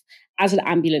life as an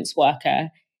ambulance worker,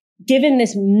 given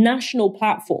this national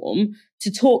platform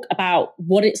to talk about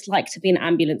what it's like to be an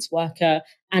ambulance worker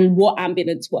and what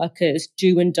ambulance workers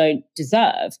do and don't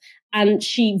deserve. And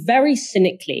she very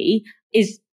cynically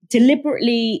is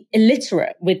deliberately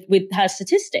illiterate with her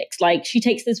statistics. Like, she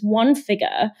takes this one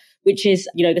figure, which is,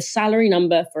 the salary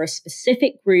number for a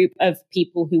specific group of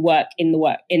people who work in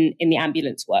the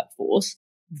ambulance workforce,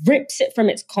 rips it from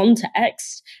its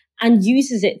context and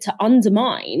uses it to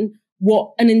undermine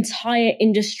what an entire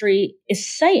industry is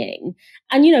saying.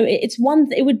 And,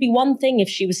 it would be one thing if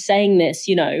she was saying this,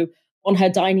 on her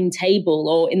dining table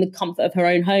or in the comfort of her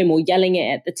own home or yelling it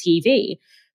at the TV.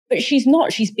 But she's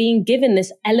not. She's being given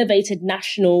this elevated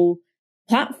national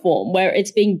platform where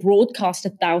it's being broadcast to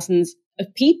thousands of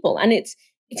people. And it's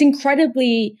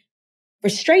incredibly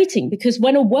frustrating because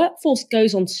when a workforce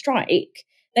goes on strike,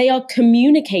 they are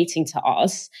communicating to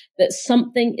us that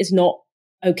something is not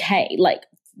okay. Like,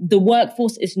 the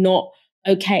workforce is not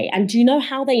okay. And do you know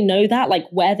how they know that? Like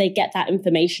where they get that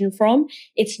information from?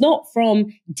 It's not from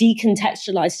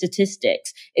decontextualized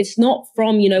statistics. It's not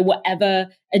from, whatever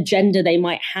agenda they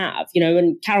might have,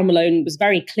 and Carol Malone was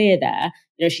very clear there.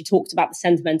 She talked about the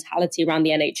sentimentality around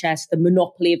the NHS, the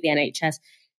monopoly of the NHS.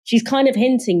 She's kind of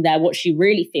hinting there what she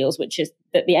really feels, which is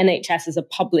that the NHS as a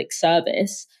public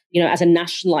service, as a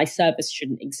nationalized service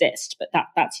shouldn't exist. But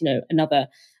that's,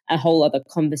 a whole other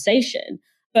conversation.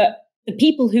 But the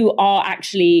people who are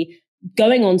actually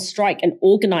going on strike and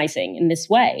organizing in this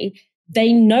way,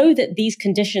 they know that these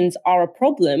conditions are a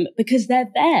problem because they're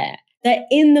there. They're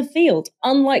in the field.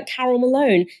 Unlike Carol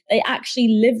Malone, they actually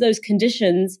live those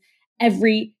conditions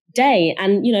every day.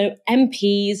 And,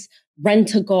 MPs,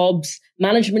 rent-a-gobs,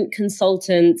 management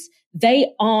consultants,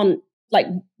 they aren't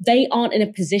in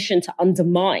a position to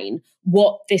undermine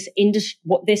what this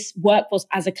workforce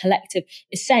as a collective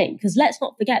is saying. Because let's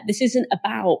not forget, this isn't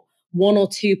about one or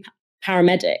two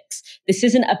paramedics. This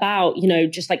isn't about,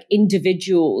 just like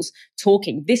individuals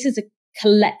talking. This is a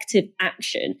collective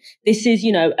action. This is,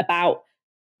 about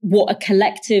what a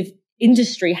collective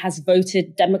industry has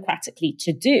voted democratically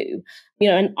to do.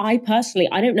 And I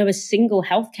don't know a single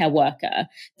healthcare worker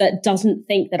that doesn't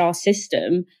think that our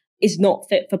system is not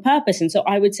fit for purpose. And so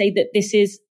I would say that this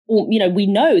is, we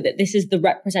know that this is the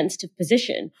representative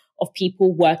position of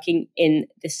people working in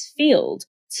this field.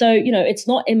 So, it's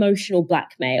not emotional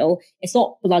blackmail. It's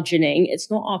not bludgeoning. It's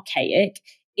not archaic.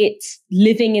 It's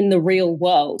living in the real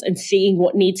world and seeing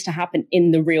what needs to happen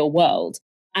in the real world.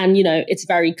 And, it's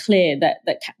very clear that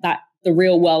the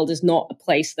real world is not a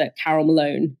place that Carol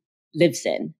Malone lives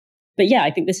in. But yeah,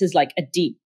 I think this is like a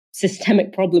deep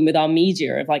systemic problem with our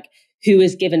media of like who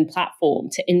is given platform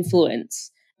to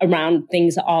influence around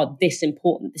things that are this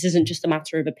important. This isn't just a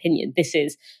matter of opinion. This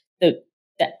is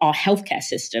our healthcare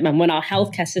system. And when our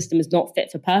healthcare system is not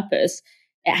fit for purpose,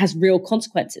 it has real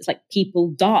consequences. Like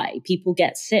people die, people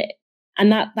get sick.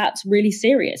 And that's really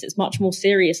serious. It's much more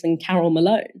serious than Carol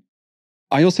Malone.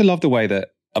 I also love the way that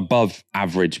above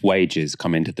average wages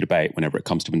come into the debate whenever it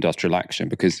comes to industrial action.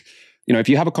 Because, if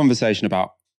you have a conversation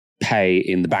about pay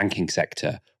in the banking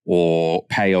sector or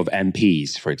pay of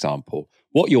MPs, for example,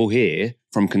 what you'll hear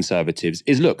from Conservatives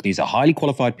is, look, these are highly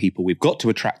qualified people. We've got to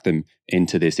attract them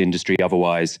into this industry.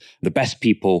 Otherwise, the best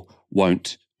people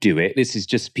won't do it. This is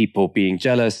just people being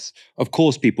jealous. Of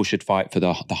course, people should fight for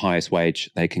the highest wage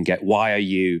they can get. Why are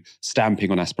you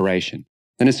stamping on aspiration?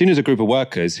 And as soon as a group of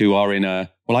workers who are in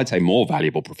a, well, I'd say more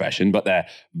valuable profession, but they're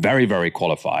very, very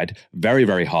qualified, very,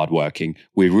 very hardworking,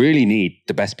 we really need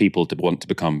the best people to want to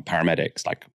become paramedics.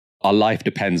 Like our life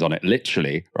depends on it,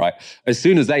 literally, right? As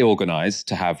soon as they organize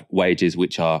to have wages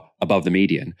which are above the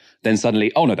median, then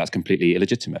suddenly, oh no, that's completely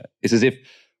illegitimate. It's as if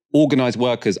organized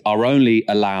workers are only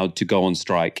allowed to go on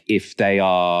strike if they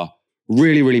are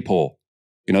really, really poor.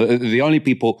 The only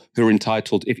people who are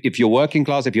entitled, if you're working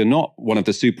class, if you're not one of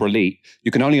the super elite,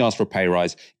 you can only ask for a pay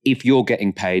rise if you're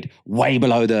getting paid way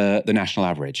below the national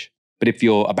average. But if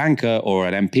you're a banker or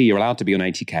an MP, you're allowed to be on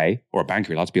 80K, or a banker,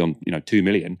 you're allowed to be on 2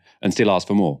 million and still ask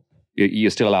for more.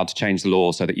 You're still allowed to change the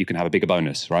law so that you can have a bigger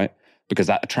bonus, right? Because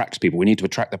that attracts people. We need to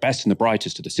attract the best and the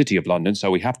brightest to the city of London, so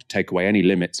we have to take away any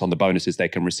limits on the bonuses they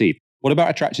can receive. What about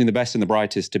attracting the best and the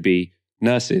brightest to be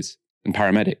nurses and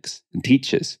paramedics and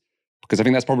teachers? Because I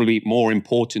think that's probably more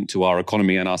important to our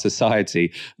economy and our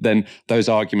society than those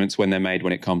arguments when they're made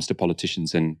when it comes to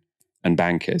politicians and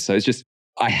bankers. So it's just,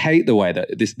 I hate the way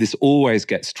that this always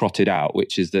gets trotted out,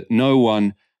 which is that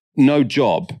no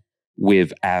job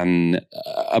with an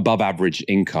above average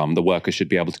income, the worker should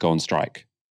be able to go on strike.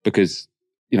 Because,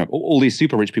 all these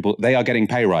super rich people, they are getting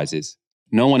pay rises.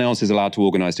 No one else is allowed to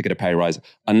organize to get a pay rise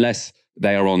unless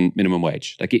they are on minimum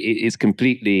wage. Like it's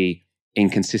completely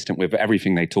inconsistent with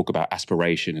everything they talk about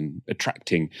aspiration and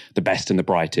attracting the best and the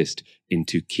brightest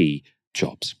into key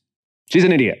jobs. She's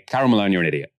an idiot. Carol Malone, you're an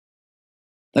idiot.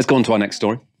 Let's go on to our next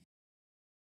story.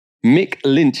 Mick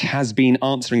Lynch has been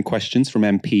answering questions from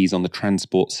MPs on the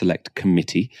Transport Select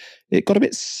Committee. It got a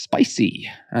bit spicy,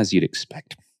 as you'd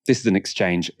expect. This is an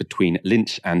exchange between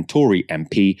Lynch and Tory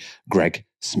MP Greg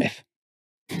Smith.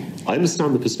 I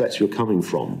understand the perspective you're coming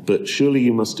from, but surely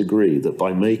you must agree that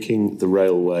by making the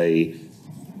railway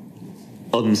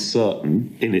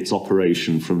uncertain in its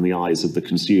operation from the eyes of the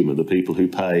consumer, the people who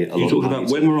pay a lot of money... You're talking about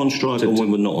when we're on strike or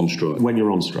when we're not on strike? When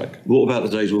you're on strike. What about the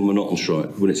days when we're not on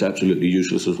strike, when it's absolutely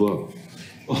useless as well?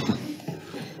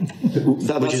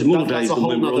 That's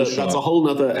a whole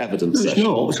other evidence session.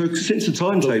 No, it's not. So since the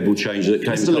timetable change that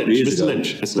came a couple of years ago,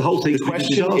 the whole thing's been a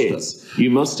disaster. The question is,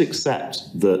 you must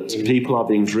accept that people are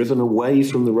being driven away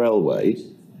from the railway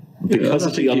because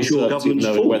of the think it's your uncertainty of government's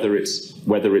knowing fault.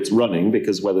 whether it's running,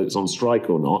 because whether it's on strike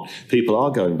or not, people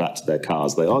are going back to their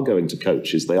cars, they are going to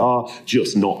coaches, they are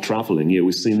just not travelling.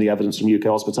 We've seen the evidence from UK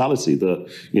hospitality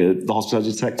that the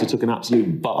hospitality sector took an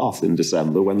absolute bath in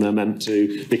December when they're meant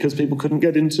to, because people couldn't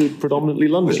get into predominantly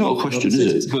London. It's not a question,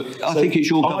 is it? But I think it's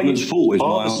your government's fault, is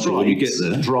my answer when you get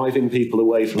there. Driving people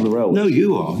away from the railway. No,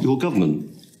 you are. Your government.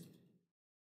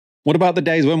 What about the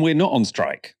days when we're not on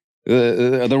strike?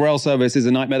 The rail service is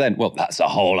a nightmare then. Well, that's a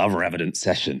whole other evidence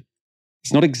session.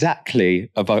 It's not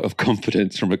exactly a vote of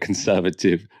confidence from a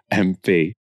Conservative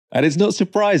MP. And it's not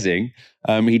surprising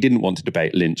he didn't want to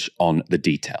debate Lynch on the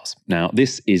details. Now,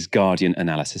 this is Guardian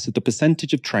analysis of the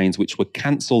percentage of trains which were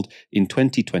cancelled in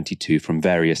 2022 from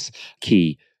various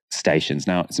key stations.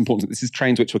 Now, it's important that this is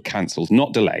trains which were cancelled,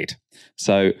 not delayed.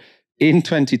 So in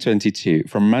 2022,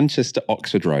 from Manchester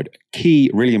Oxford Road, key,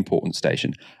 really important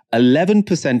station,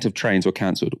 11% of trains were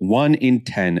cancelled. 1 in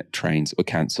 10 trains were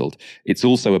cancelled. It's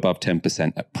also above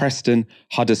 10% at Preston,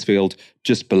 Huddersfield,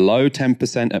 just below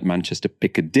 10% at Manchester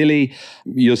Piccadilly.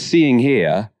 You're seeing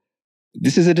here,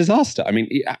 this is a disaster. I mean,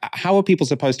 how are people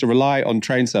supposed to rely on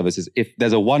train services if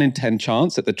there's a 1 in 10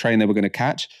 chance that the train they were going to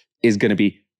catch is going to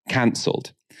be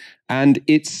cancelled? And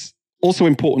it's also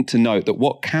important to note that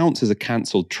what counts as a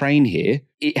cancelled train here,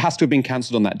 it has to have been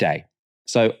cancelled on that day.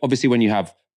 So obviously when you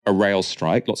have a rail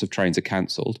strike, lots of trains are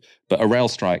cancelled, but a rail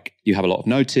strike, you have a lot of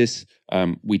notice.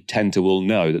 We tend to all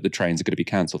know that the trains are going to be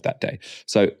cancelled that day.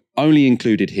 So only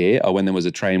included here are when there was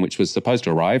a train which was supposed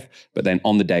to arrive, but then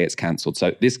on the day it's cancelled.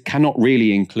 So this cannot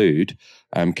really include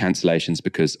cancellations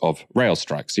because of rail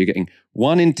strikes. So you're getting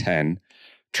 1 in 10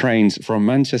 trains from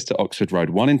Manchester Oxford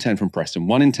Road, 1 in 10 from Preston,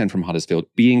 1 in 10 from Huddersfield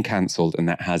being cancelled, and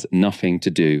that has nothing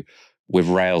to do with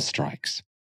rail strikes.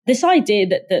 This idea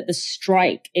that the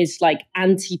strike is like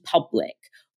anti-public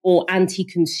or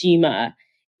anti-consumer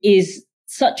is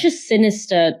such a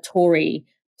sinister Tory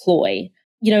ploy.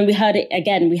 We heard it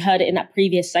again. We heard it in that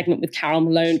previous segment with Carol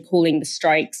Malone calling the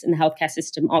strikes in the healthcare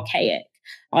system archaic,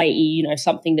 i.e.,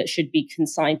 something that should be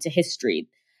consigned to history.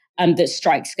 That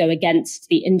strikes go against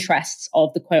the interests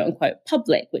of the quote-unquote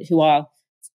public, who are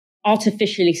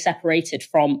artificially separated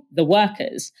from the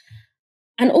workers.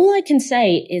 And all I can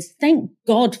say is thank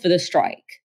God for the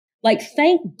strike.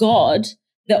 Thank God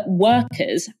that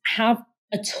workers have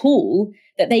a tool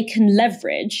that they can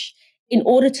leverage in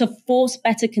order to force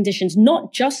better conditions,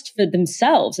 not just for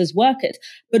themselves as workers,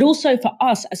 but also for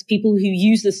us as people who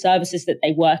use the services that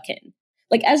they work in.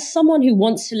 As someone who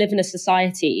wants to live in a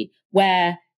society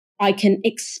where I can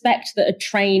expect that a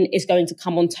train is going to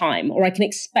come on time, or I can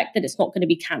expect that it's not going to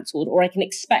be cancelled, or I can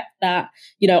expect that,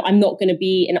 I'm not going to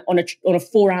be on a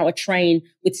 4-hour train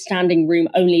with standing room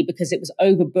only because it was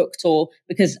overbooked or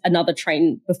because another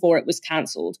train before it was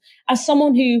cancelled. As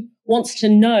someone who wants to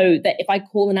know that if I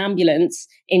call an ambulance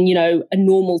in, a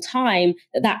normal time,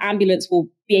 that ambulance will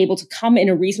be able to come in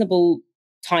a reasonable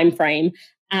time frame,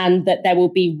 and that there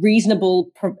will be reasonable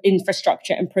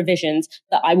infrastructure and provisions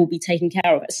that I will be taking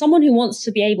care of. As someone who wants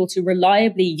to be able to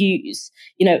reliably use,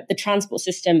 the transport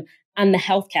system and the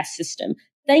healthcare system,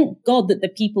 thank God that the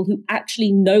people who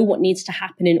actually know what needs to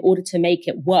happen in order to make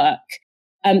it work,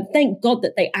 thank God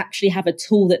that they actually have a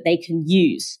tool that they can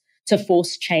use to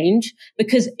force change.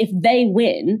 Because if they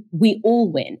win, we all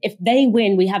win. If they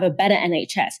win, we have a better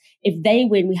NHS. If they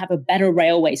win, we have a better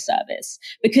railway service.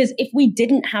 Because if we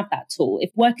didn't have that tool, if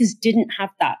workers didn't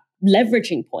have that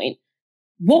leveraging point,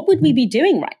 what would we be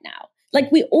doing right now?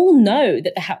 We all know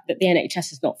that the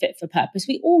NHS is not fit for purpose.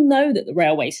 We all know that the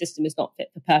railway system is not fit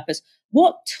for purpose.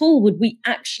 What tool would we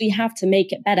actually have to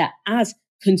make it better as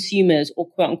consumers or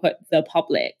quote unquote the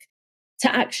public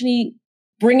to actually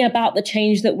bring about the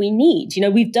change that we need?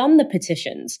 We've done the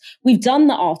petitions, we've done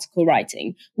the article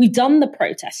writing, we've done the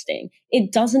protesting.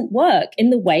 It doesn't work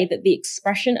in the way that the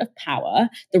expression of power,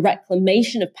 the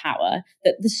reclamation of power,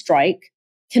 that the strike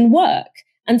can work.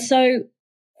 And so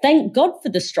thank God for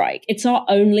the strike. It's our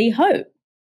only hope.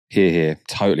 Here.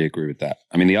 Totally agree with that.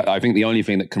 I mean, I think the only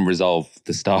thing that can resolve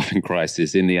the staffing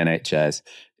crisis in the NHS,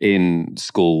 in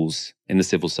schools, in the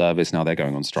civil service, now they're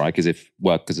going on strike, is if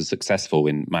workers are successful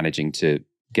in managing to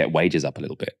get wages up a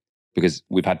little bit. Because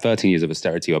we've had 13 years of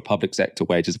austerity where public sector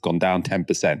wages have gone down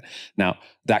 10%. Now,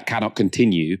 that cannot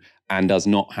continue and does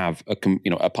not have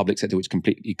a public sector which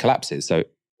completely collapses. So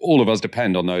all of us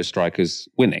depend on those strikers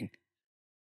winning.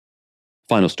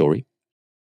 Final story.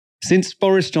 Since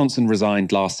Boris Johnson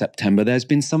resigned last September, there's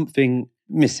been something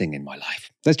missing in my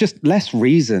life. There's just less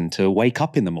reason to wake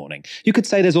up in the morning. You could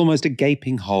say there's almost a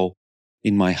gaping hole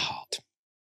in my heart.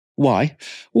 Why?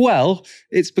 Well,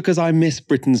 it's because I miss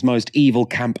Britain's most evil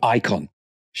camp icon.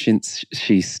 Since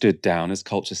she stood down as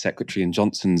Culture Secretary and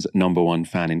Johnson's #1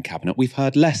 fan in Cabinet, we've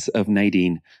heard less of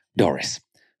Nadine Dorries.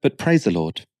 But praise the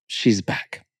Lord, she's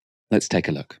back. Let's take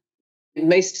a look.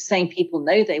 Most sane people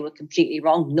know they were completely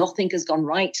wrong. Nothing has gone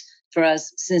right for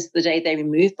us since the day they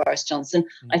removed Boris Johnson.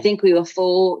 I think we were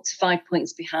 4 to 5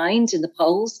 points behind in the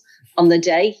polls on the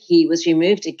day he was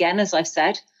removed. Again, as I've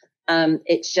said,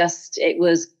 it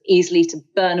was easily to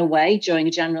burn away during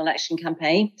a general election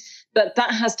campaign. But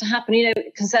that has to happen. You know,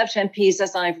 Conservative MPs,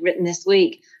 as I've written this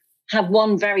week, have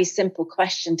one very simple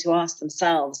question to ask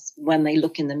themselves when they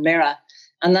look in the mirror.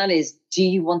 And that is, do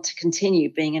you want to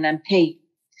continue being an MP?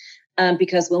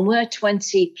 Because when we're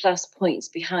 20 plus points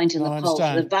behind in the polls,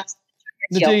 the vast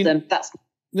majority of them, that's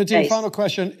Nadine, final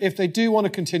question. If they do want to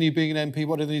continue being an MP,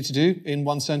 what do they need to do in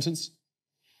one sentence?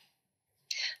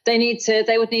 They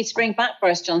would need to bring back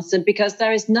Boris Johnson, because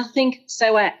there is nothing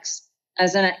so ex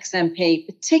as an ex-MP,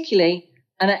 particularly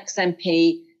an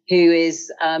ex-MP who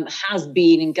has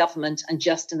been in government and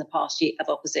just in the past year of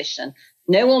opposition.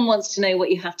 No one wants to know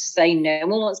what you have to say. No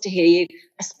one wants to hear you,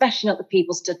 especially not the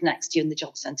people stood next to you in the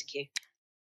job centre queue.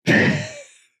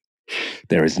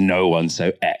 There is no one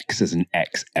so ex as an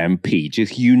ex-MP.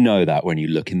 Just you know that when you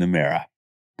look in the mirror.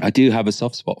 I do have a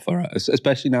soft spot for her,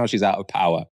 especially now she's out of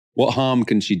power. What harm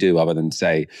can she do other than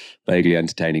say vaguely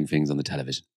entertaining things on the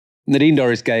television? Nadine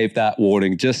Dorries gave that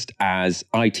warning just as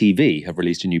ITV have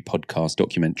released a new podcast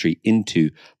documentary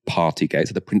into Partygate,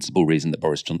 so the principal reason that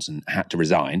Boris Johnson had to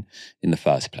resign in the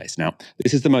first place. Now,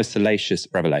 this is the most salacious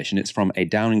revelation. It's from a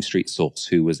Downing Street source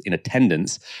who was in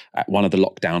attendance at one of the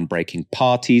lockdown-breaking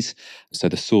parties. So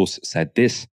the source said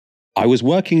this: I was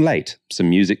working late. Some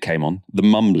music came on. The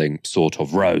mumbling sort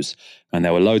of rose. And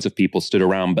there were loads of people stood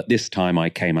around. But this time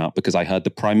I came out because I heard the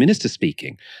Prime Minister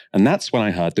speaking. And that's when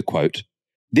I heard the quote,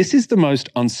 "This is the most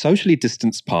unsocially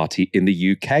distanced party in the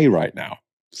UK right now."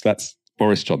 So that's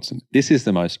Boris Johnson. This is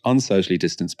the most unsocially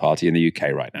distanced party in the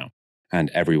UK right now. And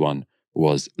everyone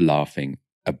was laughing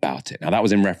about it. Now, that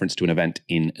was in reference to an event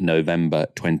in November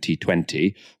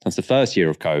 2020. That's the first year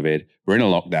of COVID. We're in a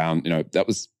lockdown. You know, that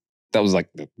was like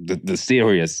the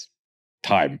serious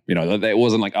time. You know, it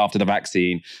wasn't like after the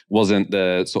vaccine, wasn't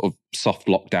the sort of soft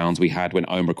lockdowns we had when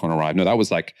Omicron arrived. No, that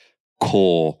was like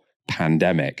core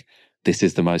pandemic. This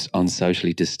is the most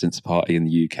unsocially distanced party in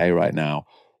the UK right now.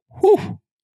 Whew.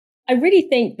 I really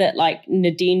think that like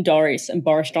Nadine Dorries and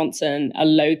Boris Johnson are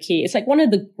low key. It's like one of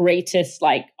the greatest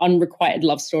like unrequited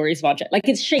love stories of our like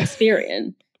it's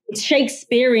Shakespearean. It's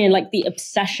Shakespearean, like the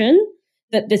obsession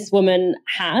that this woman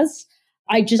has.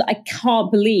 I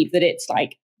can't believe that it's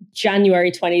like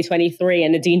January 2023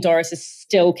 and Nadine Dorries is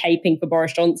still caping for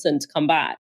Boris Johnson to come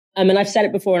back. And I've said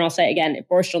it before and I'll say it again. If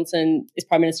Boris Johnson is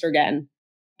Prime Minister again,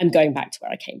 I'm going back to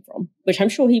where I came from, which I'm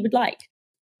sure he would like.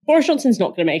 Boris Johnson's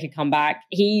not going to make a comeback.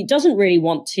 He doesn't really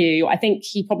want to. I think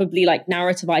he probably like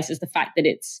narrativizes the fact that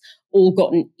it's all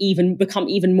become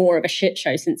even more of a shit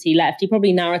show since he left. He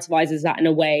probably narrativizes that in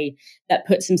a way that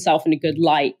puts himself in a good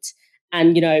light.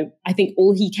 And, you know, I think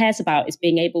all he cares about is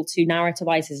being able to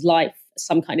narrativize his life as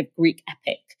some kind of Greek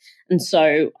epic. And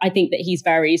so I think that he's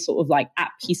very sort of like at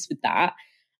peace with that.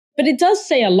 But it does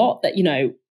say a lot that, you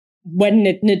know, when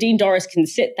Nadine Dorries can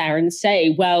sit there and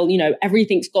say, well, you know,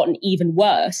 everything's gotten even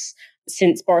worse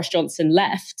since Boris Johnson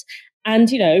left.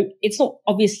 And, you know, it's not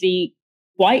obviously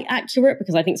quite accurate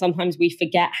because I think sometimes we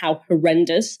forget how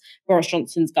horrendous Boris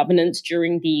Johnson's governance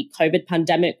during the COVID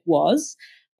pandemic was.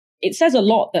 It says a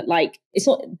lot that like, it's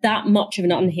not that much of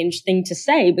an unhinged thing to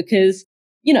say because,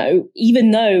 you know, even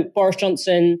though Boris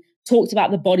Johnson talked about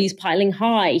the bodies piling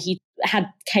high, he had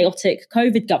chaotic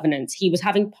COVID governance, he was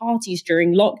having parties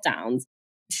during lockdowns.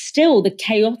 Still, the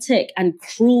chaotic and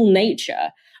cruel nature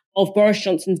of Boris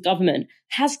Johnson's government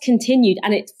has continued,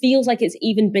 and it feels like it's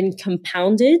even been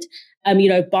compounded, you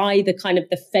know, by the kind of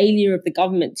the failure of the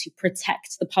government to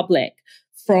protect the public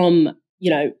from,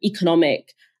 you know,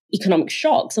 economic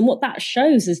shocks. And what that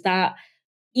shows is that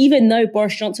even though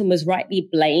Boris Johnson was rightly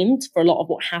blamed for a lot of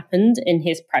what happened in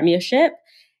his premiership,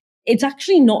 it's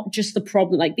actually not just the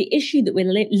problem. Like the issue that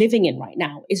we're living in right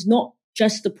now is not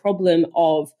just the problem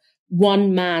of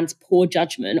one man's poor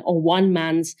judgment or one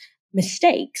man's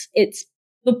mistakes. It's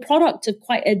the product of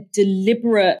quite a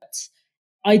deliberate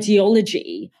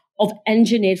ideology of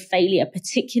engineered failure,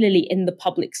 particularly in the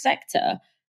public sector,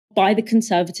 by the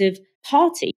Conservative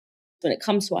Party. When it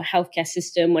comes to our healthcare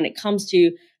system, when it comes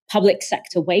to public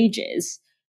sector wages,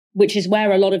 which is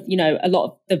where a lot of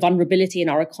the vulnerability in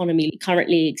our economy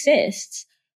currently exists,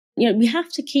 We have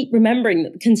to keep remembering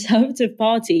that the Conservative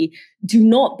Party do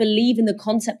not believe in the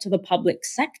concept of a public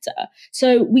sector.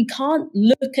 So we can't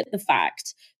look at the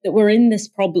fact that we're in this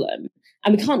problem,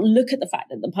 and we can't look at the fact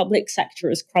that the public sector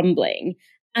is crumbling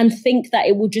and think that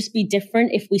it will just be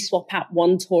different if we swap out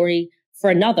one Tory for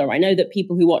another. I know that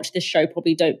people who watch this show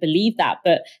probably don't believe that,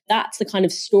 but that's the kind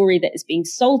of story that is being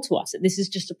sold to us, that this is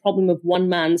just a problem of one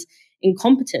man's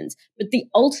incompetence. But the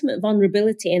ultimate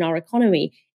vulnerability in our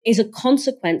economy is a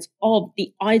consequence of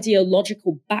the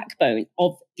ideological backbone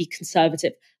of the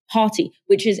Conservative Party,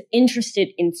 which is interested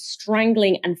in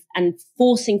strangling and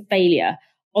forcing failure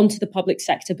onto the public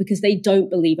sector because they don't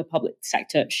believe a public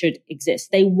sector should exist.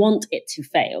 They want it to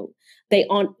fail. They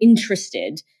aren't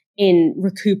interested in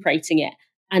recuperating it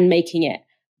and making it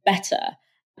better.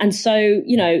 And so,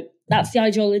 that's the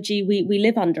ideology we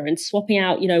live under, and swapping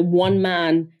out, one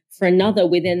man for another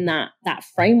within that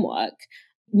framework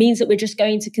means that we're just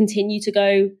going to continue to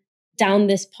go down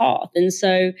this path. And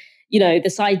so,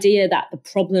 this idea that the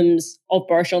problems of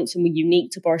Boris Johnson were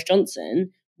unique to Boris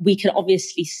Johnson, we can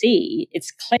obviously see,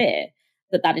 it's clear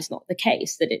that that is not the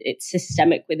case, that it's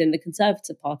systemic within the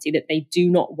Conservative Party, that they do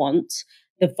not want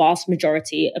the vast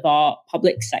majority of our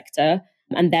public sector.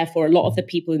 And therefore, a lot of the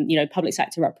people in, public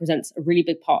sector represents a really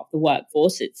big part of the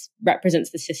workforce. It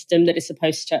represents the system that is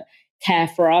supposed to care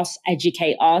for us,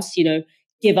 educate us,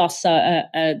 give us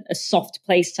a soft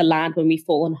place to land when we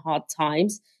fall on hard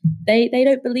times. They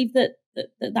don't believe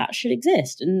that should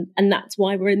exist. And that's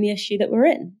why we're in the issue that we're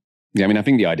in. Yeah, I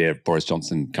think the idea of Boris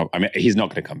Johnson, he's not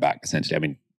going to come back,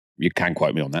 essentially. You can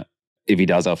quote me on that. If he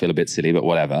does, I'll feel a bit silly, but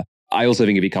whatever. I also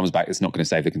think if he comes back, it's not going to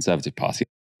save the Conservative Party.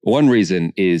 One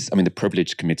reason is, the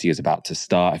Privilege Committee is about to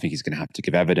start. I think he's going to have to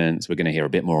give evidence. We're going to hear a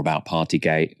bit more about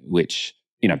Partygate, which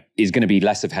is going to be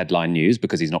less of headline news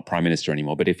because he's not Prime Minister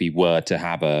anymore. But if he were to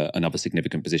have another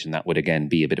significant position, that would again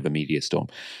be a bit of a media storm.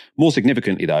 More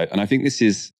significantly though, and I think this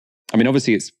is,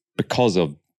 obviously it's because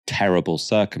of terrible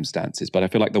circumstances, but I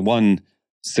feel like the one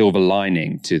silver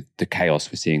lining to the chaos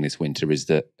we're seeing this winter is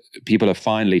that people are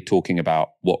finally talking about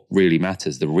what really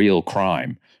matters, the real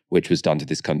crime which was done to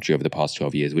this country over the past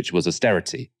 12 years, which was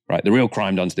austerity, right? The real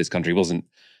crime done to this country wasn't,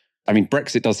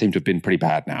 Brexit does seem to have been pretty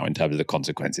bad now in terms of the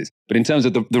consequences. But in terms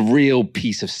of the real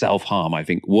piece of self-harm, I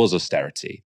think, was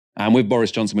austerity. And with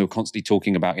Boris Johnson, we were constantly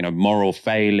talking about, moral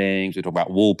failings, we talk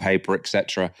about wallpaper,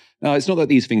 etc. Now, it's not that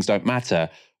these things don't matter,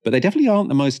 but they definitely aren't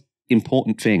the most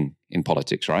important thing in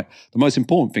politics, right? The most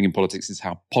important thing in politics is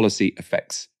how policy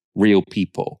affects real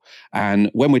people. And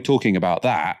when we're talking about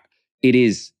that, it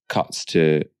is cuts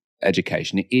to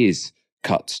education, it is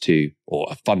cuts to, or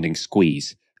a funding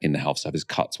squeeze in the health service,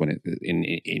 cuts when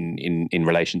in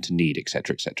relation to need,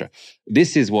 etc., etc.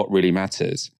 This is what really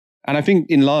matters. And I think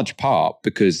in large part,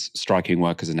 because striking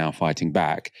workers are now fighting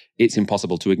back, it's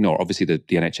impossible to ignore. Obviously, the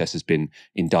NHS has been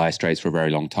in dire straits for a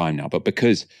very long time now, but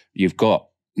because you've got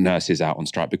nurses out on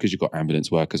strike, because you've got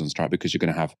ambulance workers on strike, because you're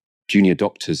going to have junior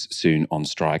doctors soon on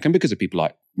strike, and because of people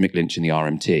like Mick Lynch in the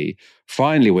RMT,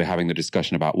 finally we're having the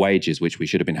discussion about wages, which we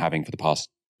should have been having for the past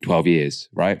 12 years,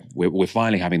 right? We're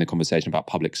finally having the conversation about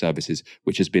public services,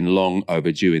 which has been long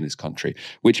overdue in this country,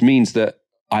 which means that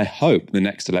I hope the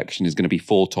next election is going to be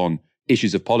fought on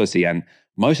issues of policy. And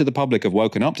most of the public have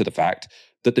woken up to the fact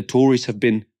that the Tories have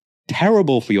been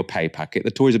terrible for your pay packet.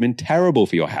 The Tories have been terrible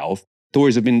for your health.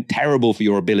 Tories have been terrible for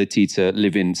your ability to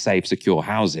live in safe, secure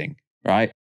housing,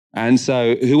 right? And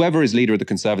so whoever is leader of the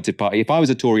Conservative Party, if I was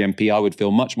a Tory MP, I would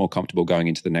feel much more comfortable going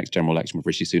into the next general election with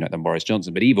Rishi Sunak than Boris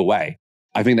Johnson. But either way,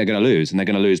 I think they're going to lose. And they're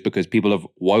going to lose because people have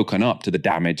woken up to the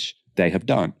damage they have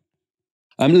done.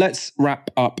 Let's wrap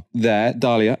up there.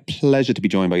 Dalia, pleasure to be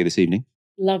joined by you this evening.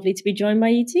 Lovely to be joined by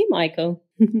you too, Michael.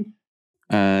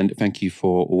 And thank you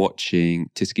for watching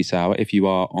TyskySour. If you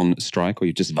are on strike or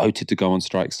you've just voted to go on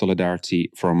strike, solidarity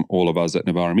from all of us at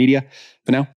Novara Media.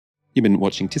 For now, you've been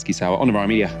watching TyskySour on Novara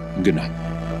Media, and good night.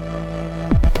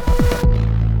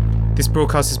 This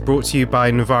broadcast is brought to you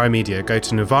by Novara Media. Go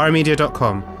to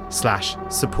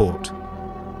novaramedia.com/support.